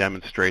that could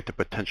demonstrate the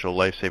potential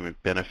life-saving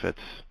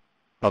benefits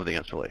of the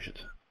installations?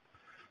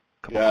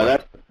 Yeah,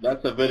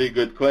 that's a very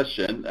good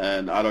question,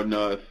 and I don't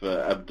know if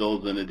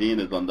Abdul Zinedine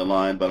is on the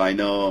line, but I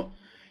know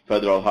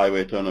Federal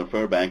Highway Turner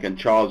Fairbank, and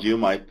Charles, you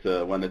might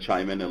want to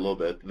chime in a little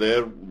bit.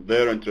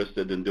 They're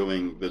interested in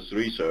doing this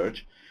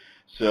research.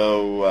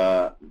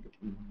 So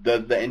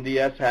does the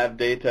NDS have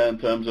data in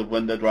terms of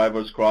when the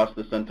drivers cross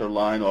the center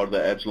line or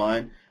the edge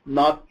line?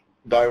 Not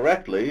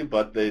directly,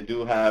 but they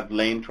do have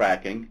lane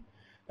tracking,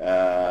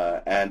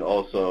 and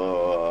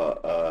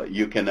also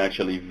you can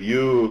actually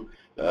view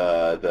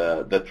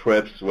the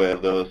trips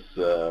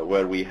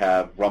where we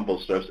have rumble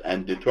strips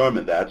and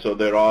determine that. So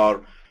there are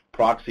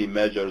proxy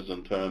measures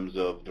in terms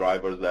of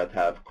drivers that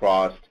have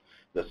crossed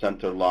the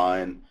center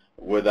line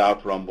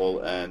without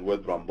rumble and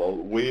with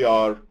rumble.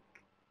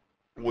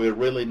 We're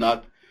really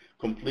not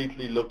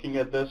completely looking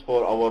at this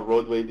for our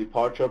roadway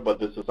departure, but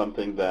this is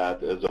something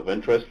that is of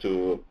interest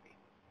to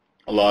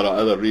a lot of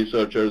other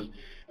researchers,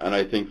 and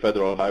I think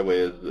Federal Highway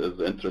is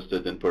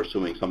interested in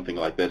pursuing something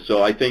like this.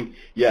 So I think,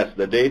 yes,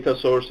 the data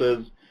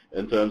sources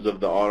in terms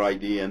of the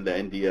RID and the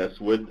NDS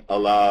would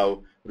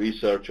allow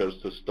researchers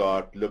to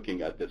start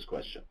looking at this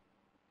question.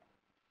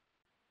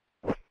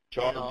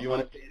 Charles, do you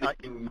want to say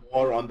anything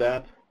more on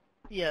that?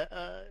 Yeah,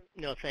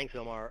 no, thanks,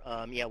 Omar.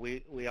 Yeah,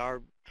 we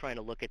are trying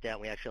to look at that.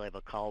 We actually have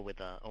a call with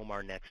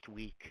Omar next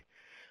week.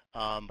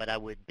 But I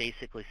would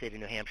basically say to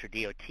New Hampshire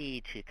DOT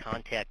to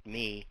contact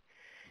me,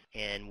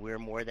 and we're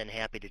more than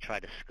happy to try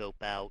to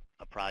scope out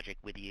a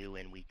project with you,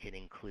 and we can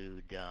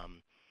include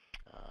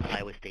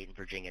Iowa State and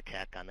Virginia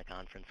Tech on the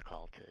conference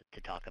call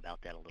to talk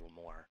about that a little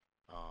more.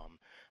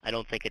 I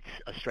don't think it's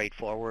a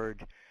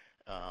straightforward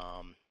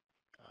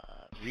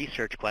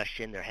research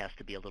question. There has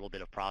to be a little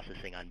bit of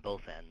processing on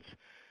both ends,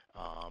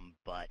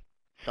 but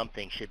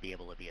something should be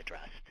able to be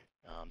addressed.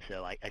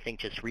 So I think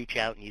just reach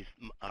out and use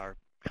our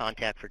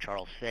contact for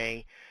Charles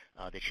Fay.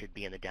 That should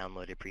be in the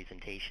downloaded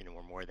presentation, and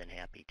we're more than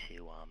happy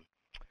to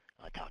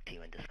talk to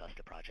you and discuss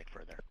the project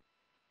further.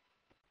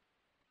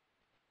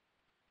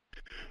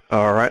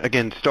 All right.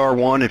 Again,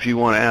 *1 if you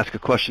want to ask a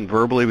question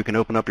verbally. We can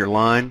open up your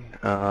line.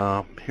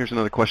 Here's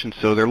another question.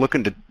 So they're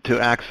looking to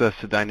access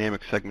the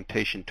dynamic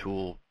segmentation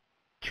tool.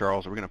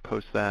 Charles, are we going to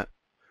post that?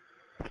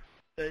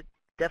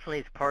 Definitely,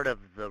 it's part of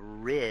the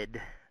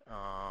RID.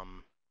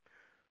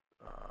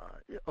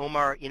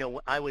 Omar,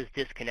 I was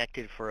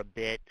disconnected for a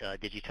bit.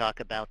 Did you talk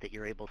about that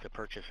you're able to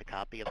purchase a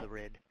copy of the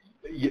RID?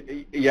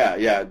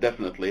 Yeah,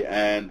 definitely.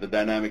 And the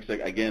dynamic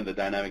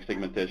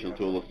segmentation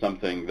tool is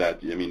something that,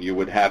 I mean, you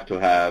would have to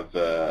have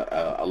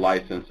a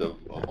license of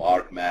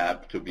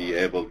ArcMap to be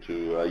able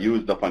to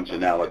use the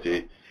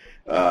functionality.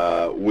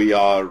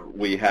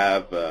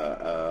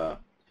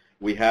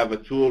 We have a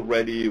tool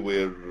ready.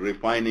 We're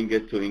refining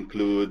it to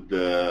include,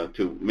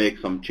 to make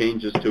some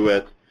changes to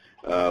it.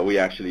 We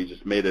actually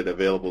just made it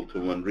available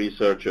to one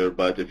researcher.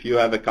 But if you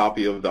have a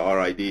copy of the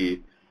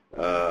RID,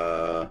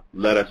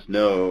 let us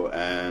know,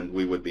 and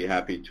we would be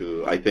happy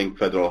to. I think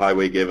Federal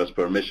Highway gave us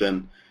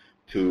permission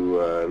to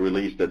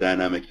release the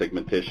dynamic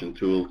segmentation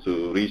tool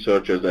to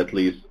researchers, at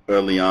least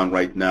early on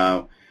right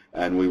now,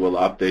 and we will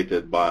update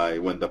it by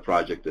when the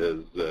project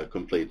is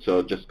complete.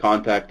 So just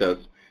contact us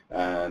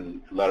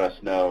and let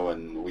us know,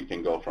 and we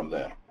can go from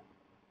there.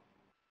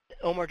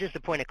 Omar, just a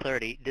point of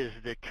clarity, does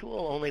the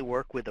tool only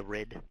work with a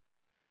RID?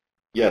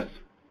 Yes.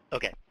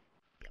 Okay.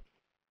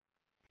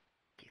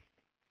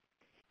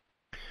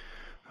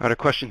 I had a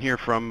question here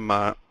from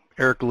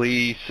Eric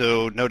Lee.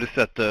 So notice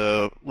that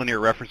the linear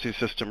referencing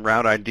system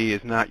route ID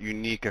is not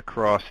unique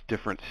across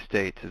different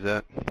states. Is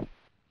that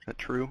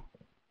true?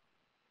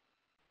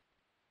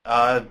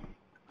 I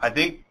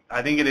think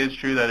it is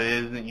true that it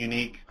isn't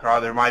unique.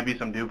 There might be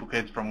some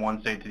duplicates from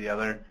one state to the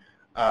other.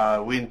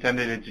 We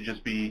intended it to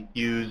just be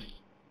used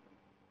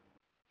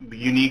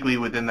uniquely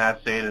within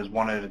that state as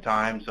one at a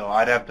time. So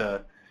I'd have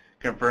to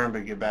confirm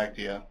and get back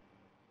to you.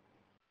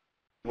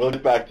 We'll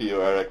get back to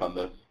you, Eric, on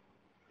this.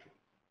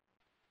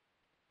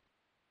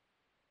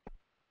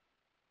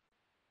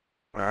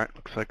 All right,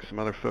 looks like some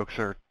other folks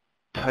are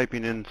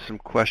typing in some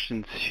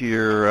questions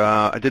here.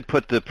 I did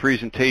put the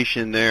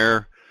presentation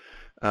there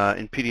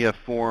in PDF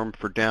form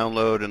for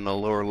download in the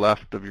lower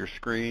left of your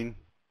screen.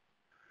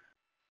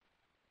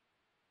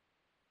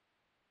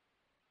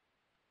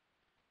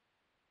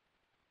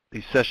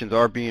 These sessions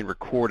are being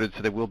recorded,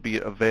 so they will be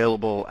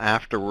available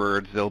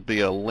afterwards. There'll be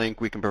a link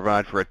we can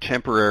provide for a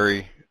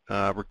temporary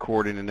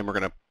recording, and then we're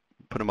going to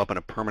put them up in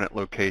a permanent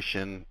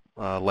location,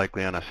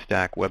 likely on a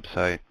STAC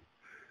website.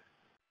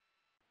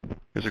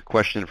 Here's a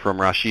question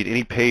from Rashid.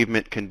 Any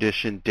pavement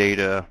condition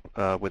data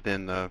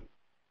within the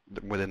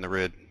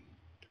RID?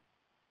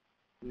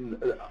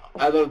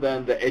 Other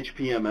than the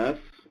HPMS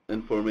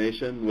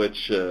information,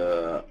 which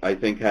I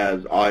think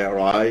has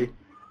IRI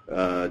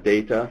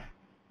data,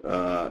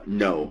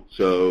 no.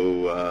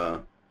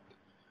 So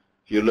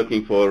if you're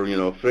looking for,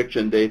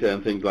 friction data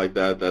and things like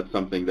that, that's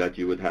something that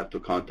you would have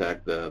to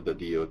contact the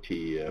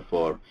DOT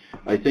for.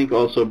 I think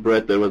also,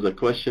 Brett, there was a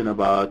question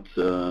about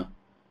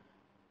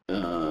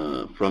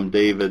from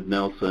David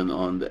Nelson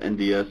on the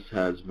NDS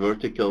has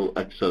vertical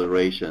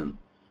acceleration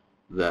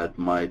that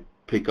might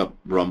pick up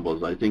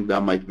rumbles. I think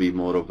that might be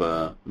more of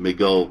a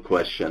Miguel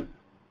question.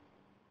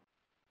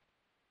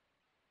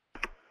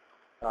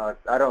 I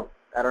don't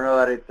know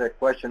that it's a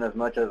question as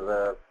much as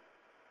a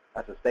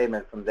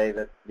statement from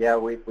David. Yeah,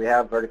 we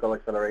have vertical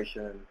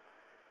acceleration,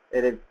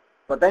 and it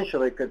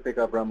potentially could pick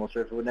up rumble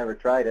strips. We never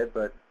tried it,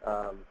 but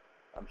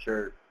I'm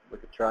sure we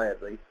could try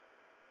at least.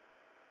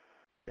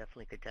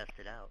 Definitely could test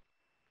it out.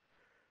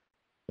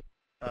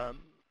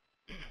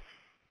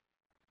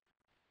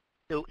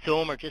 So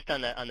Omar, just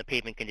on the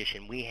pavement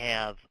condition, we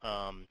have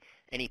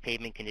any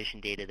pavement condition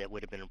data that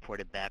would have been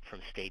reported back from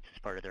states as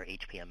part of their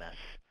HPMS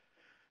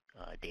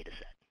data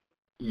set?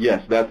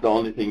 Yes, that's the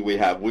only thing we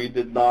have. We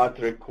did not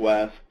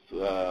request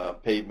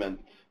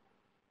pavement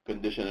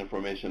condition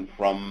information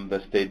from the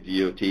state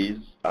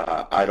DOTs.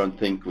 I don't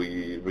think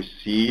we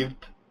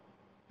received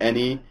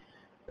any.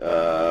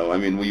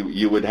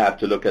 You would have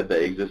to look at the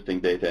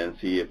existing data and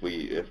see if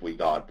we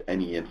got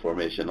any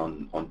information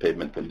on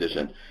pavement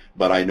condition.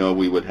 But I know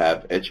we would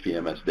have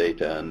HPMS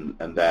data,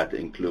 and that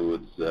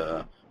includes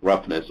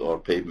roughness or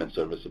pavement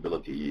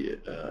serviceability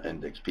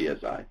index,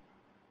 PSI,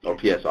 or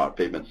PSR,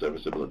 pavement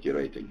serviceability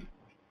rating.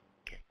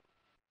 Okay.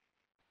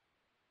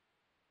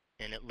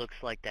 And it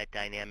looks like that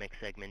dynamic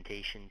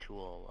segmentation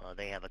tool,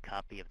 they have a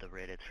copy of the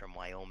RID. It's from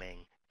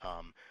Wyoming.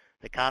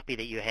 The copy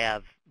that you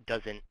have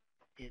doesn't,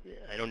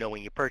 I don't know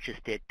when you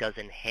purchased it,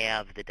 doesn't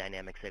have the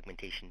dynamic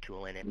segmentation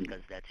tool in it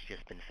because that's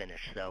just been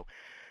finished. So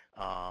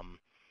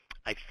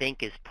I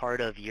think as part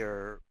of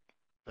your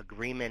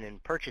agreement in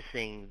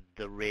purchasing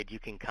the RID, you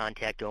can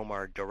contact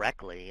Omar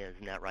directly.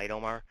 Isn't that right,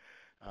 Omar?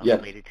 Yes.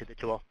 Related to the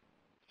tool?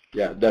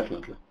 Yeah,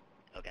 definitely.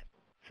 Okay.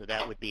 So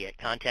that would be it.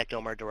 Contact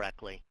Omar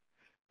directly,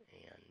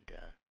 and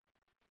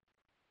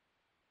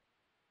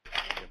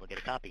you'll be able to get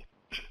a copy.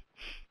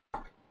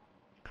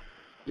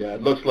 Yeah,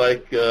 it looks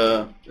like,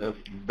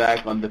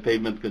 back on the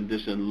pavement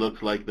condition,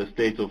 looks like the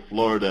state of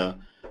Florida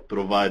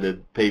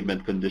provided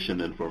pavement condition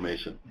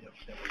information. Yep,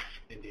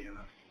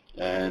 Indiana.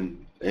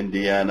 And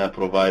Indiana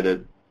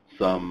provided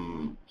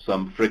some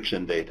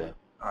friction data.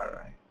 All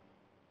right.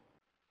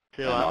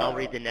 So I'll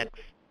read the next.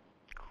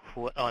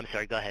 Oh, I'm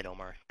sorry. Go ahead,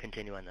 Omar.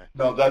 Continue on that.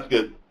 No, that's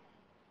good.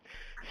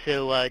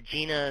 So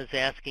Gina is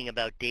asking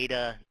about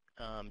data.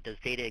 Does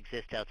data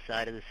exist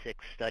outside of the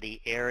 6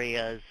 study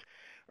areas,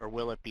 or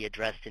will it be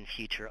addressed in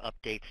future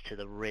updates to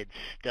the RID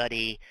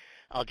study?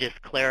 I'll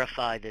just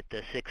clarify that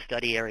the 6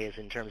 study areas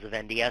in terms of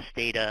NDS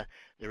data,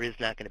 there is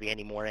not going to be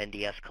any more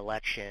NDS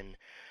collection.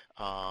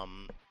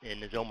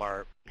 And as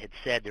Omar had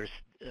said, there's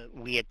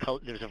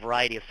a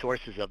variety of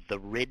sources of the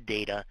RID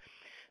data.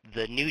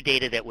 The new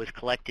data that was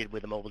collected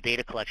with the mobile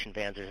data collection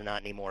vans, there's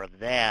not any more of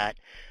that.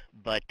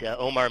 But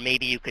Omar,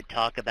 maybe you could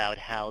talk about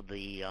how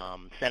the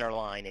center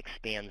line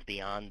expands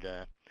beyond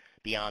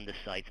the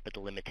sites, but the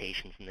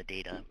limitations in the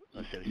data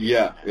associated with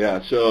that.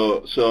 Yeah.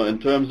 So in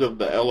terms of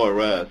the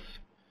LRS,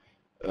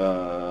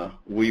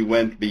 we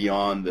went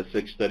beyond the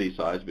 6 study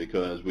sites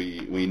because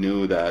we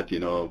knew that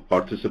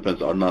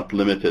participants are not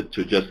limited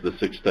to just the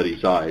 6 study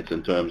sites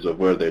in terms of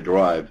where they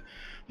drive,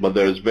 but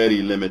there's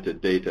very limited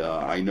data.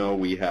 I know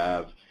we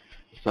have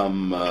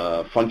some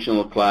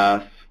functional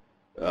class,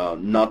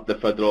 not the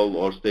federal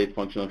or state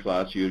functional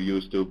class you're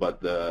used to, but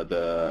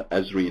the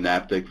ESRI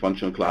NAPTIC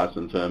functional class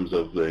in terms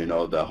of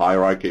the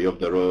hierarchy of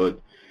the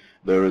road.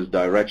 There is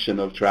direction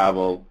of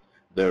travel.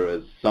 There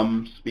is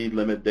some speed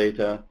limit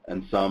data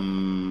and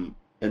some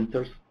lanes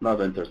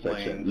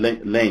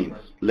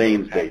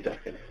data,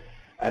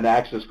 and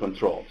access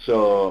control.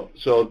 So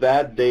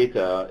that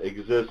data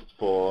exists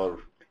for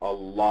a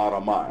lot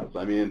of miles.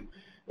 I mean,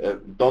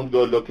 don't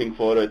go looking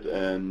for it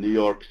in New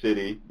York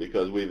City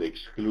because we've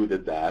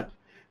excluded that.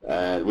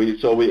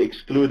 We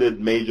excluded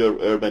major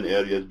urban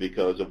areas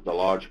because of the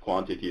large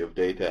quantity of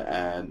data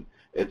and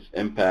its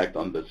impact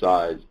on the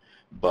size.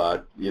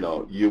 But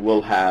you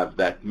will have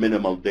that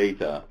minimal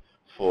data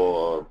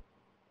for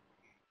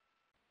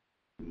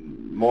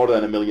more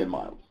than 1 million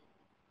miles.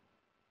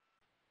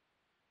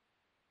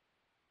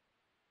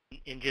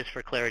 And just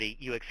for clarity,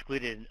 you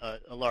excluded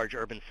a large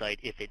urban site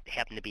if it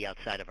happened to be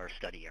outside of our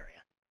study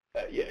area.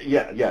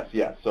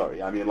 Yes.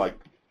 Sorry, I mean, like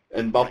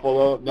in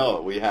Buffalo,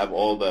 no, we have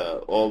all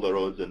the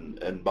roads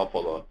in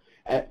Buffalo,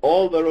 and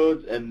all the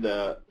roads in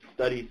the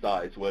study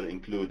sites were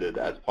included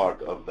as part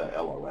of the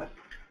LRS,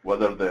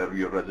 whether they're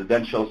your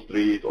residential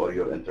street or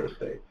your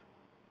interstate.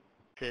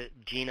 So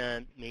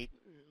Gina,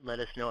 let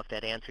us know if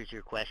that answers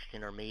your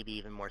question, or maybe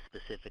even more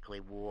specifically,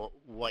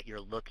 what you're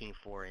looking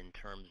for in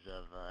terms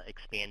of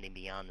expanding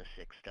beyond the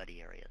 6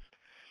 study areas.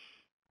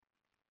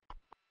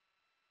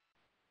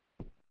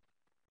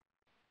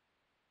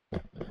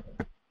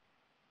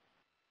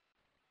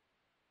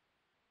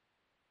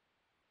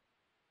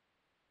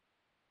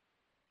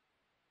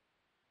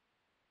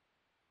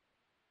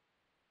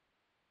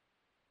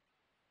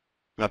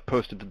 I've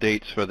posted the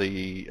dates for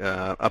the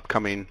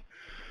upcoming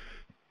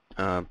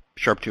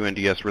SHRP2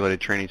 NDS related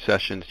training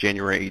sessions.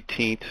 January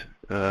 18th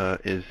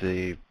is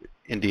the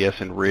NDS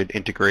and RID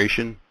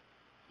integration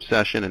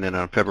session, and then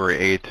on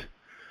February 8th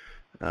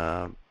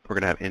we're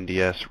going to have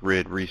NDS,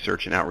 RID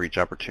research and outreach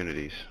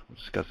opportunities. We'll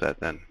discuss that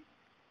then.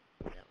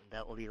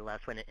 That will be the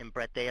last one. And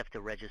Brett, they have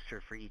to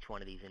register for each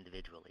one of these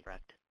individually,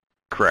 correct?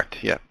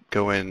 Correct, yeah.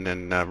 Go in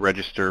and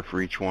register for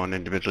each one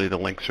individually. The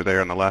links are there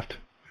on the left.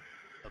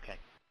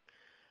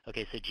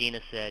 Okay, so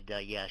Gina said,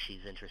 yeah,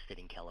 she's interested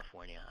in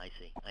California. I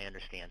see. I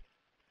understand.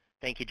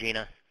 Thank you,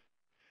 Gina.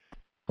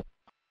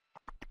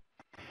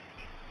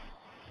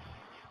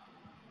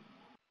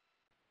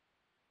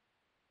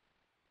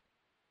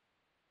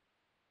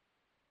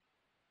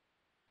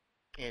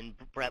 And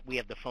Brett, we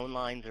have the phone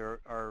lines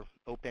are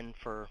open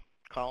for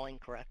calling,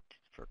 correct?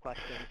 For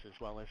questions as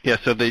well as... Yeah,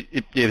 so it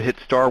hit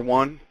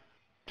 *1,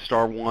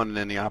 and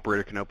then the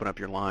operator can open up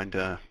your line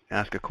to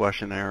ask a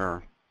question there,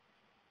 or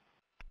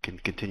can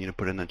continue to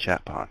put in the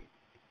chat pod.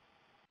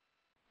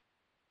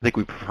 I think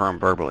we prefer them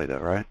verbally, though,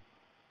 right?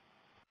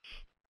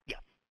 Yeah.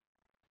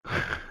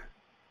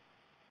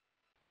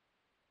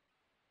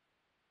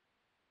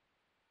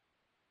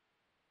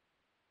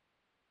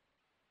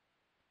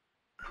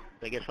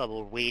 I guess while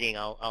we're waiting,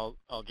 I'll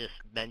just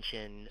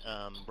mention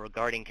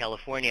regarding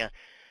California.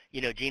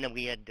 Gina,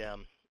 we had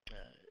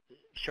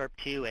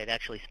SHRP2 had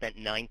actually spent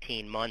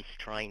 19 months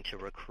trying to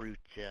recruit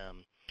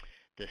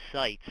the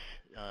sites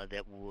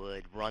that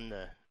would run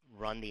the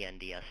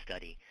NDS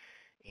study.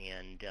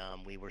 And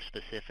we were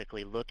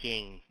specifically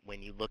looking,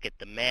 when you look at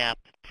the map,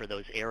 for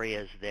those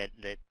areas that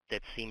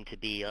seem to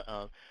be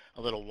a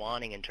little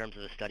wanting in terms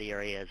of the study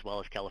area, as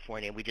well as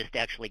California. We just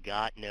actually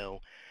got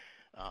no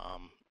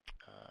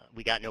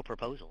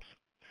proposals.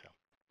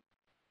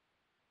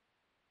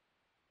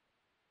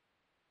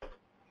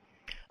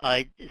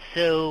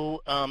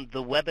 So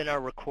the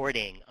webinar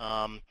recording.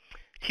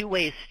 2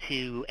 ways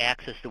to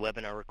access the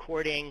webinar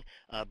recording.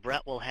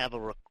 Brett will have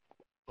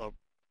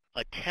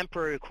a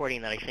temporary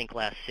recording that I think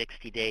lasts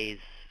 60 days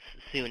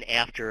soon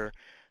after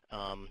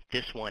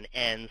this one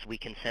ends. We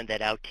can send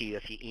that out to you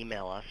if you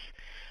email us.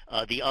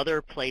 The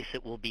other place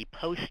it will be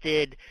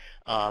posted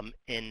as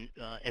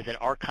an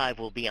archive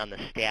will be on the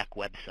STAC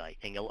website,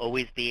 and you'll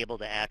always be able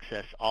to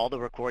access all the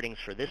recordings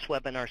for this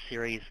webinar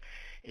series,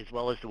 as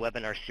well as the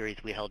webinar series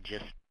we held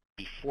just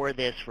before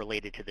this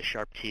related to the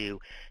SHRP2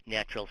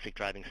 Naturalistic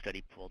Driving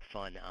Study Pooled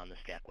Fund on the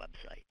STAC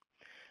website.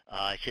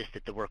 It's just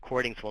that the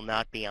recordings will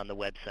not be on the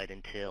website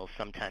until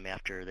sometime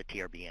after the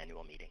TRB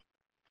annual meeting.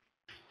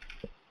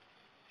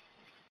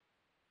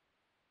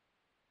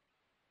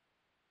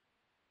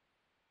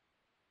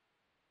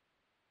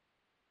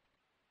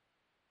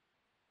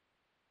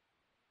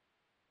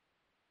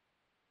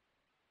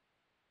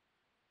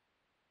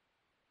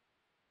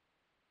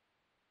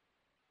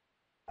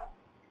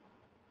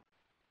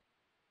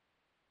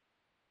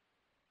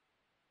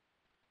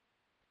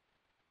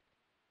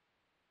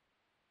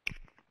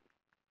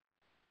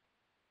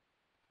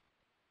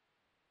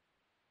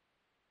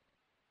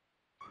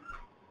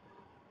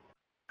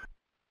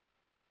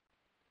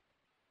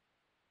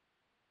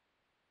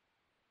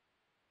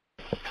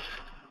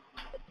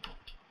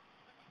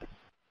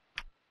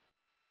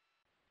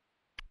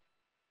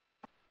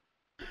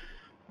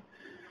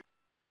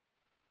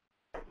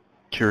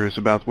 curious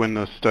about when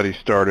the study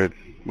started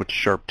with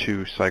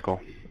SHRP2 cycle.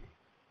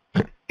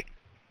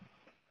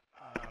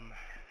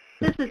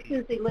 This is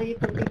Susie Lee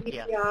from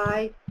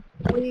BPCI.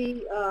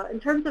 We, in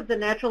terms of the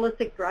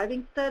naturalistic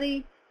driving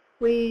study,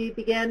 we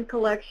began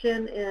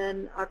collection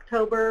in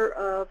October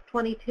of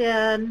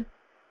 2010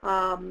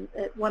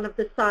 at one of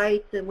the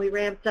sites, and we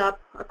ramped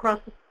up across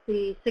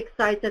the 6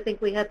 sites. I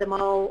think we had them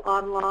all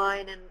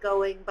online and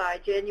going by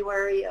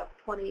January of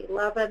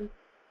 2011.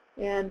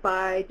 And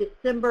by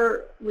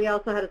December, we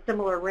also had a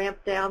similar ramp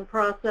down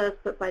process,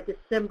 but by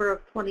December of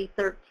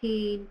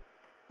 2013,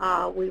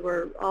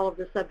 all of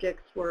the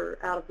subjects were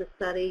out of the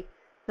study.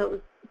 So it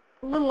was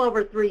a little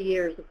over 3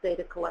 years of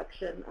data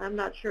collection. I'm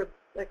not sure,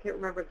 I can't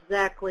remember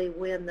exactly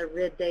when the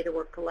RID data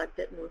were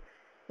collected. And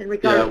in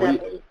regard to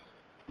that,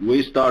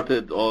 we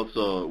started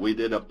also, we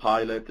did a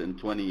pilot in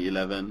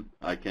 2011.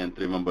 I can't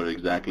remember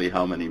exactly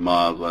how many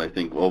miles, but I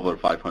think over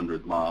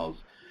 500 miles.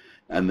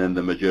 And then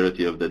the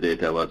majority of the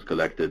data was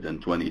collected in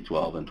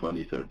 2012 and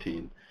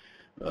 2013.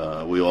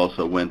 We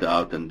also went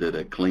out and did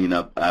a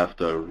cleanup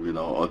after,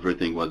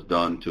 everything was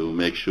done to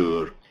make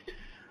sure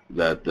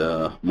that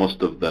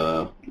most of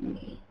the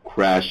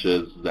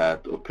crashes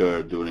that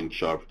occurred during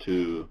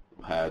SHRP2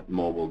 had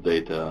mobile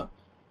data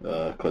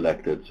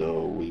collected.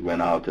 So we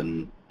went out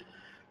and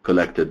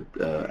collected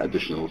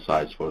additional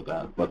sites for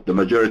that. But the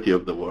majority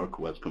of the work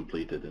was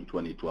completed in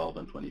 2012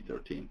 and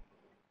 2013.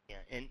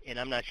 Yeah, and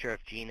I'm not sure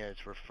if Gina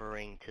is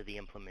referring to the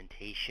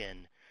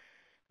implementation,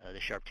 the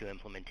SHRP2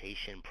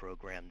 implementation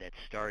program that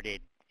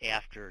started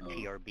after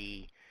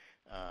TRB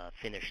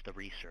finished the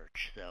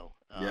research. So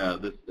yeah,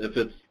 if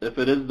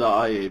it is the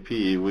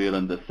IAP, we're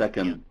in the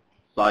second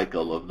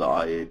cycle of the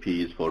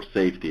IAPs for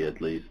safety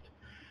at least.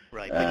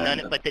 Right,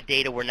 but the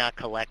data were not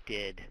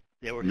collected.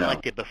 They were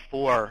collected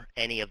before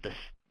any of the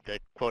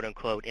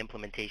quote-unquote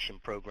implementation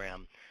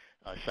program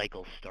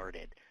cycles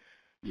started.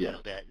 Yes.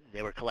 So that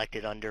they were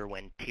collected under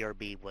when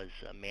TRB was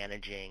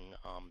managing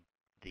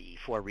the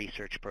 4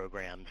 research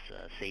programs,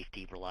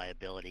 safety,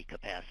 reliability,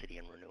 capacity,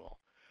 and renewal.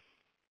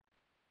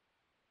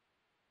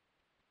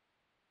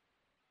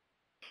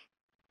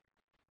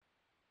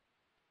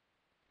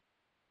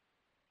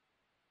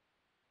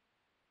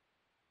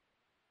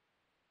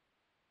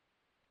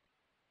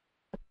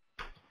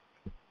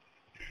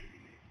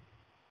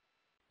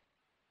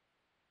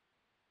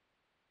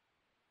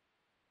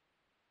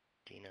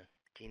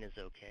 Gina's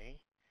okay.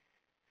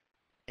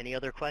 Any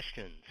other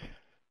questions?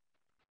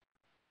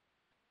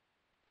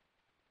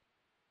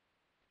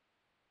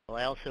 Well,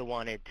 I also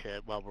wanted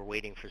to, while we're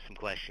waiting for some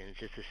questions,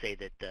 just to say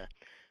that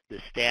the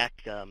STAC,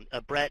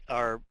 Brett,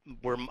 are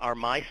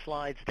my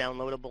slides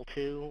downloadable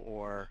too,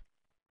 or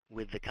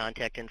with the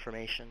contact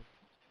information?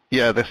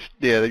 Yeah,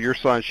 your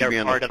slides should be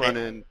on the front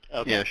end.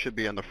 Okay. Yeah, it should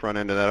be on the front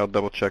end of that. I'll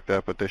double check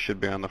that, but they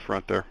should be on the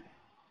front there.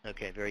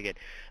 Okay, very good.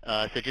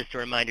 So just a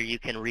reminder, you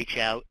can reach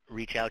out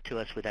to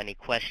us with any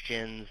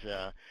questions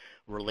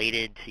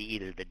related to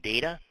either the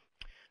data,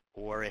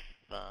 or if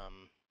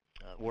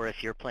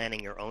you're planning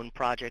your own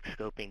project,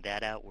 scoping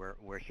that out,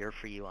 we're here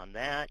for you on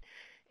that.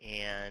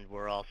 And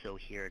we're also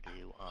here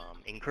to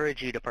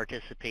encourage you to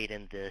participate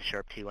in the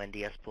SHRP2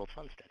 NDS Pooled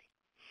Fund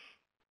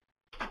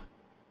Study.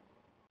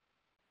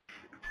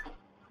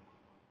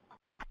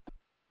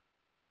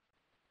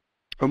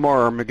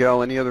 Omar or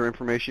Miguel, any other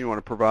information you want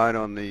to provide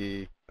on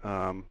the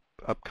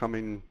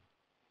upcoming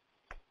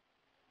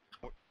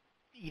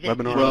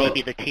webinar?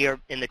 Maybe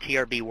in the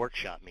TRB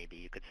workshop, maybe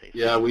you could say.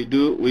 Yeah, we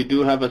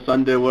do have a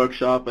Sunday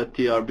workshop at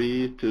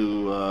TRB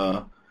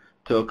to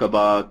talk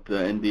about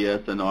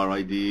NDS and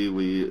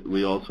RID.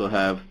 We also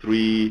have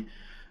 3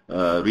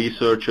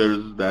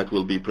 researchers that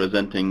will be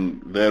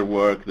presenting their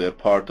work. They're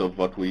part of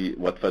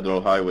what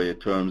Federal Highway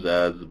terms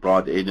as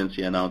broad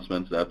agency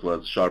announcements that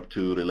was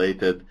SHRP2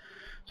 related.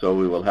 So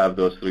we will have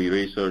those 3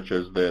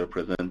 researchers there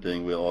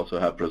presenting. We'll also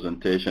have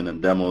presentation and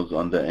demos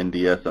on the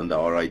NDS and the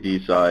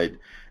RID side.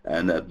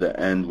 And at the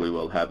end, we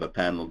will have a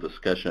panel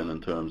discussion in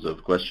terms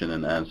of question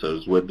and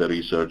answers with the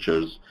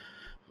researchers,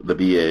 the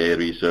BAA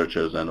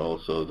researchers, and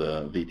also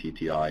the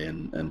VTTI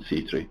and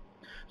C3.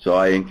 So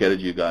I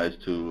encourage you guys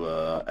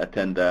to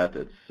attend that.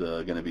 It's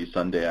going to be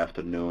Sunday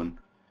afternoon,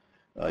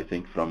 I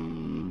think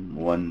from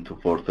 1 to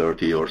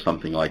 4:30 or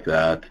something like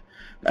that.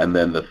 And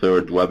then the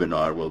 3rd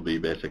webinar will be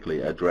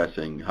basically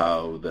addressing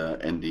how the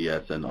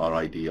NDS and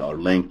RID are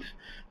linked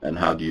and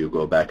how do you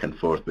go back and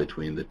forth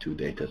between the 2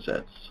 data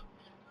sets.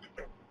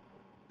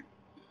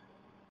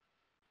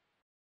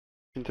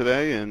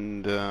 Today,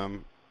 and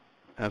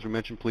as we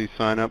mentioned, please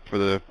sign up for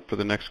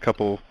the next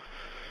couple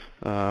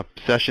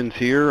sessions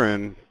here,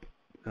 and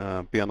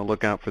be on the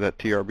lookout for that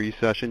TRB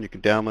session. You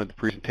can download the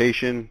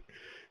presentation.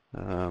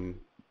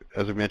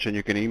 As I mentioned,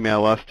 you can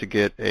email us to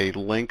get a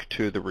link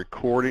to the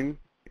recording,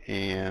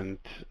 and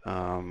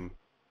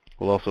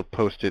we'll also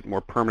post it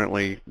more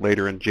permanently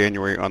later in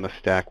January on the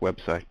STAC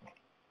website.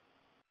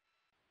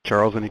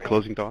 Charles, any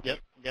closing thoughts? Yep.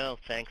 No,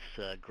 thanks.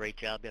 Great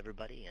job,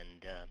 everybody,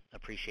 and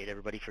appreciate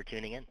everybody for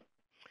tuning in.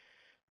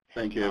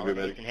 Thank you,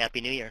 everybody. And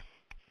Happy New Year.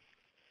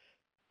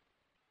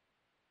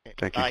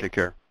 Thank you. Take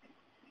care.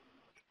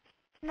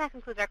 And that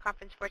concludes our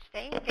conference for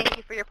today. Thank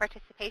you for your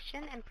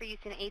participation and for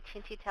using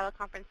AT&T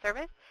teleconference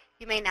service.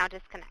 You may now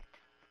disconnect.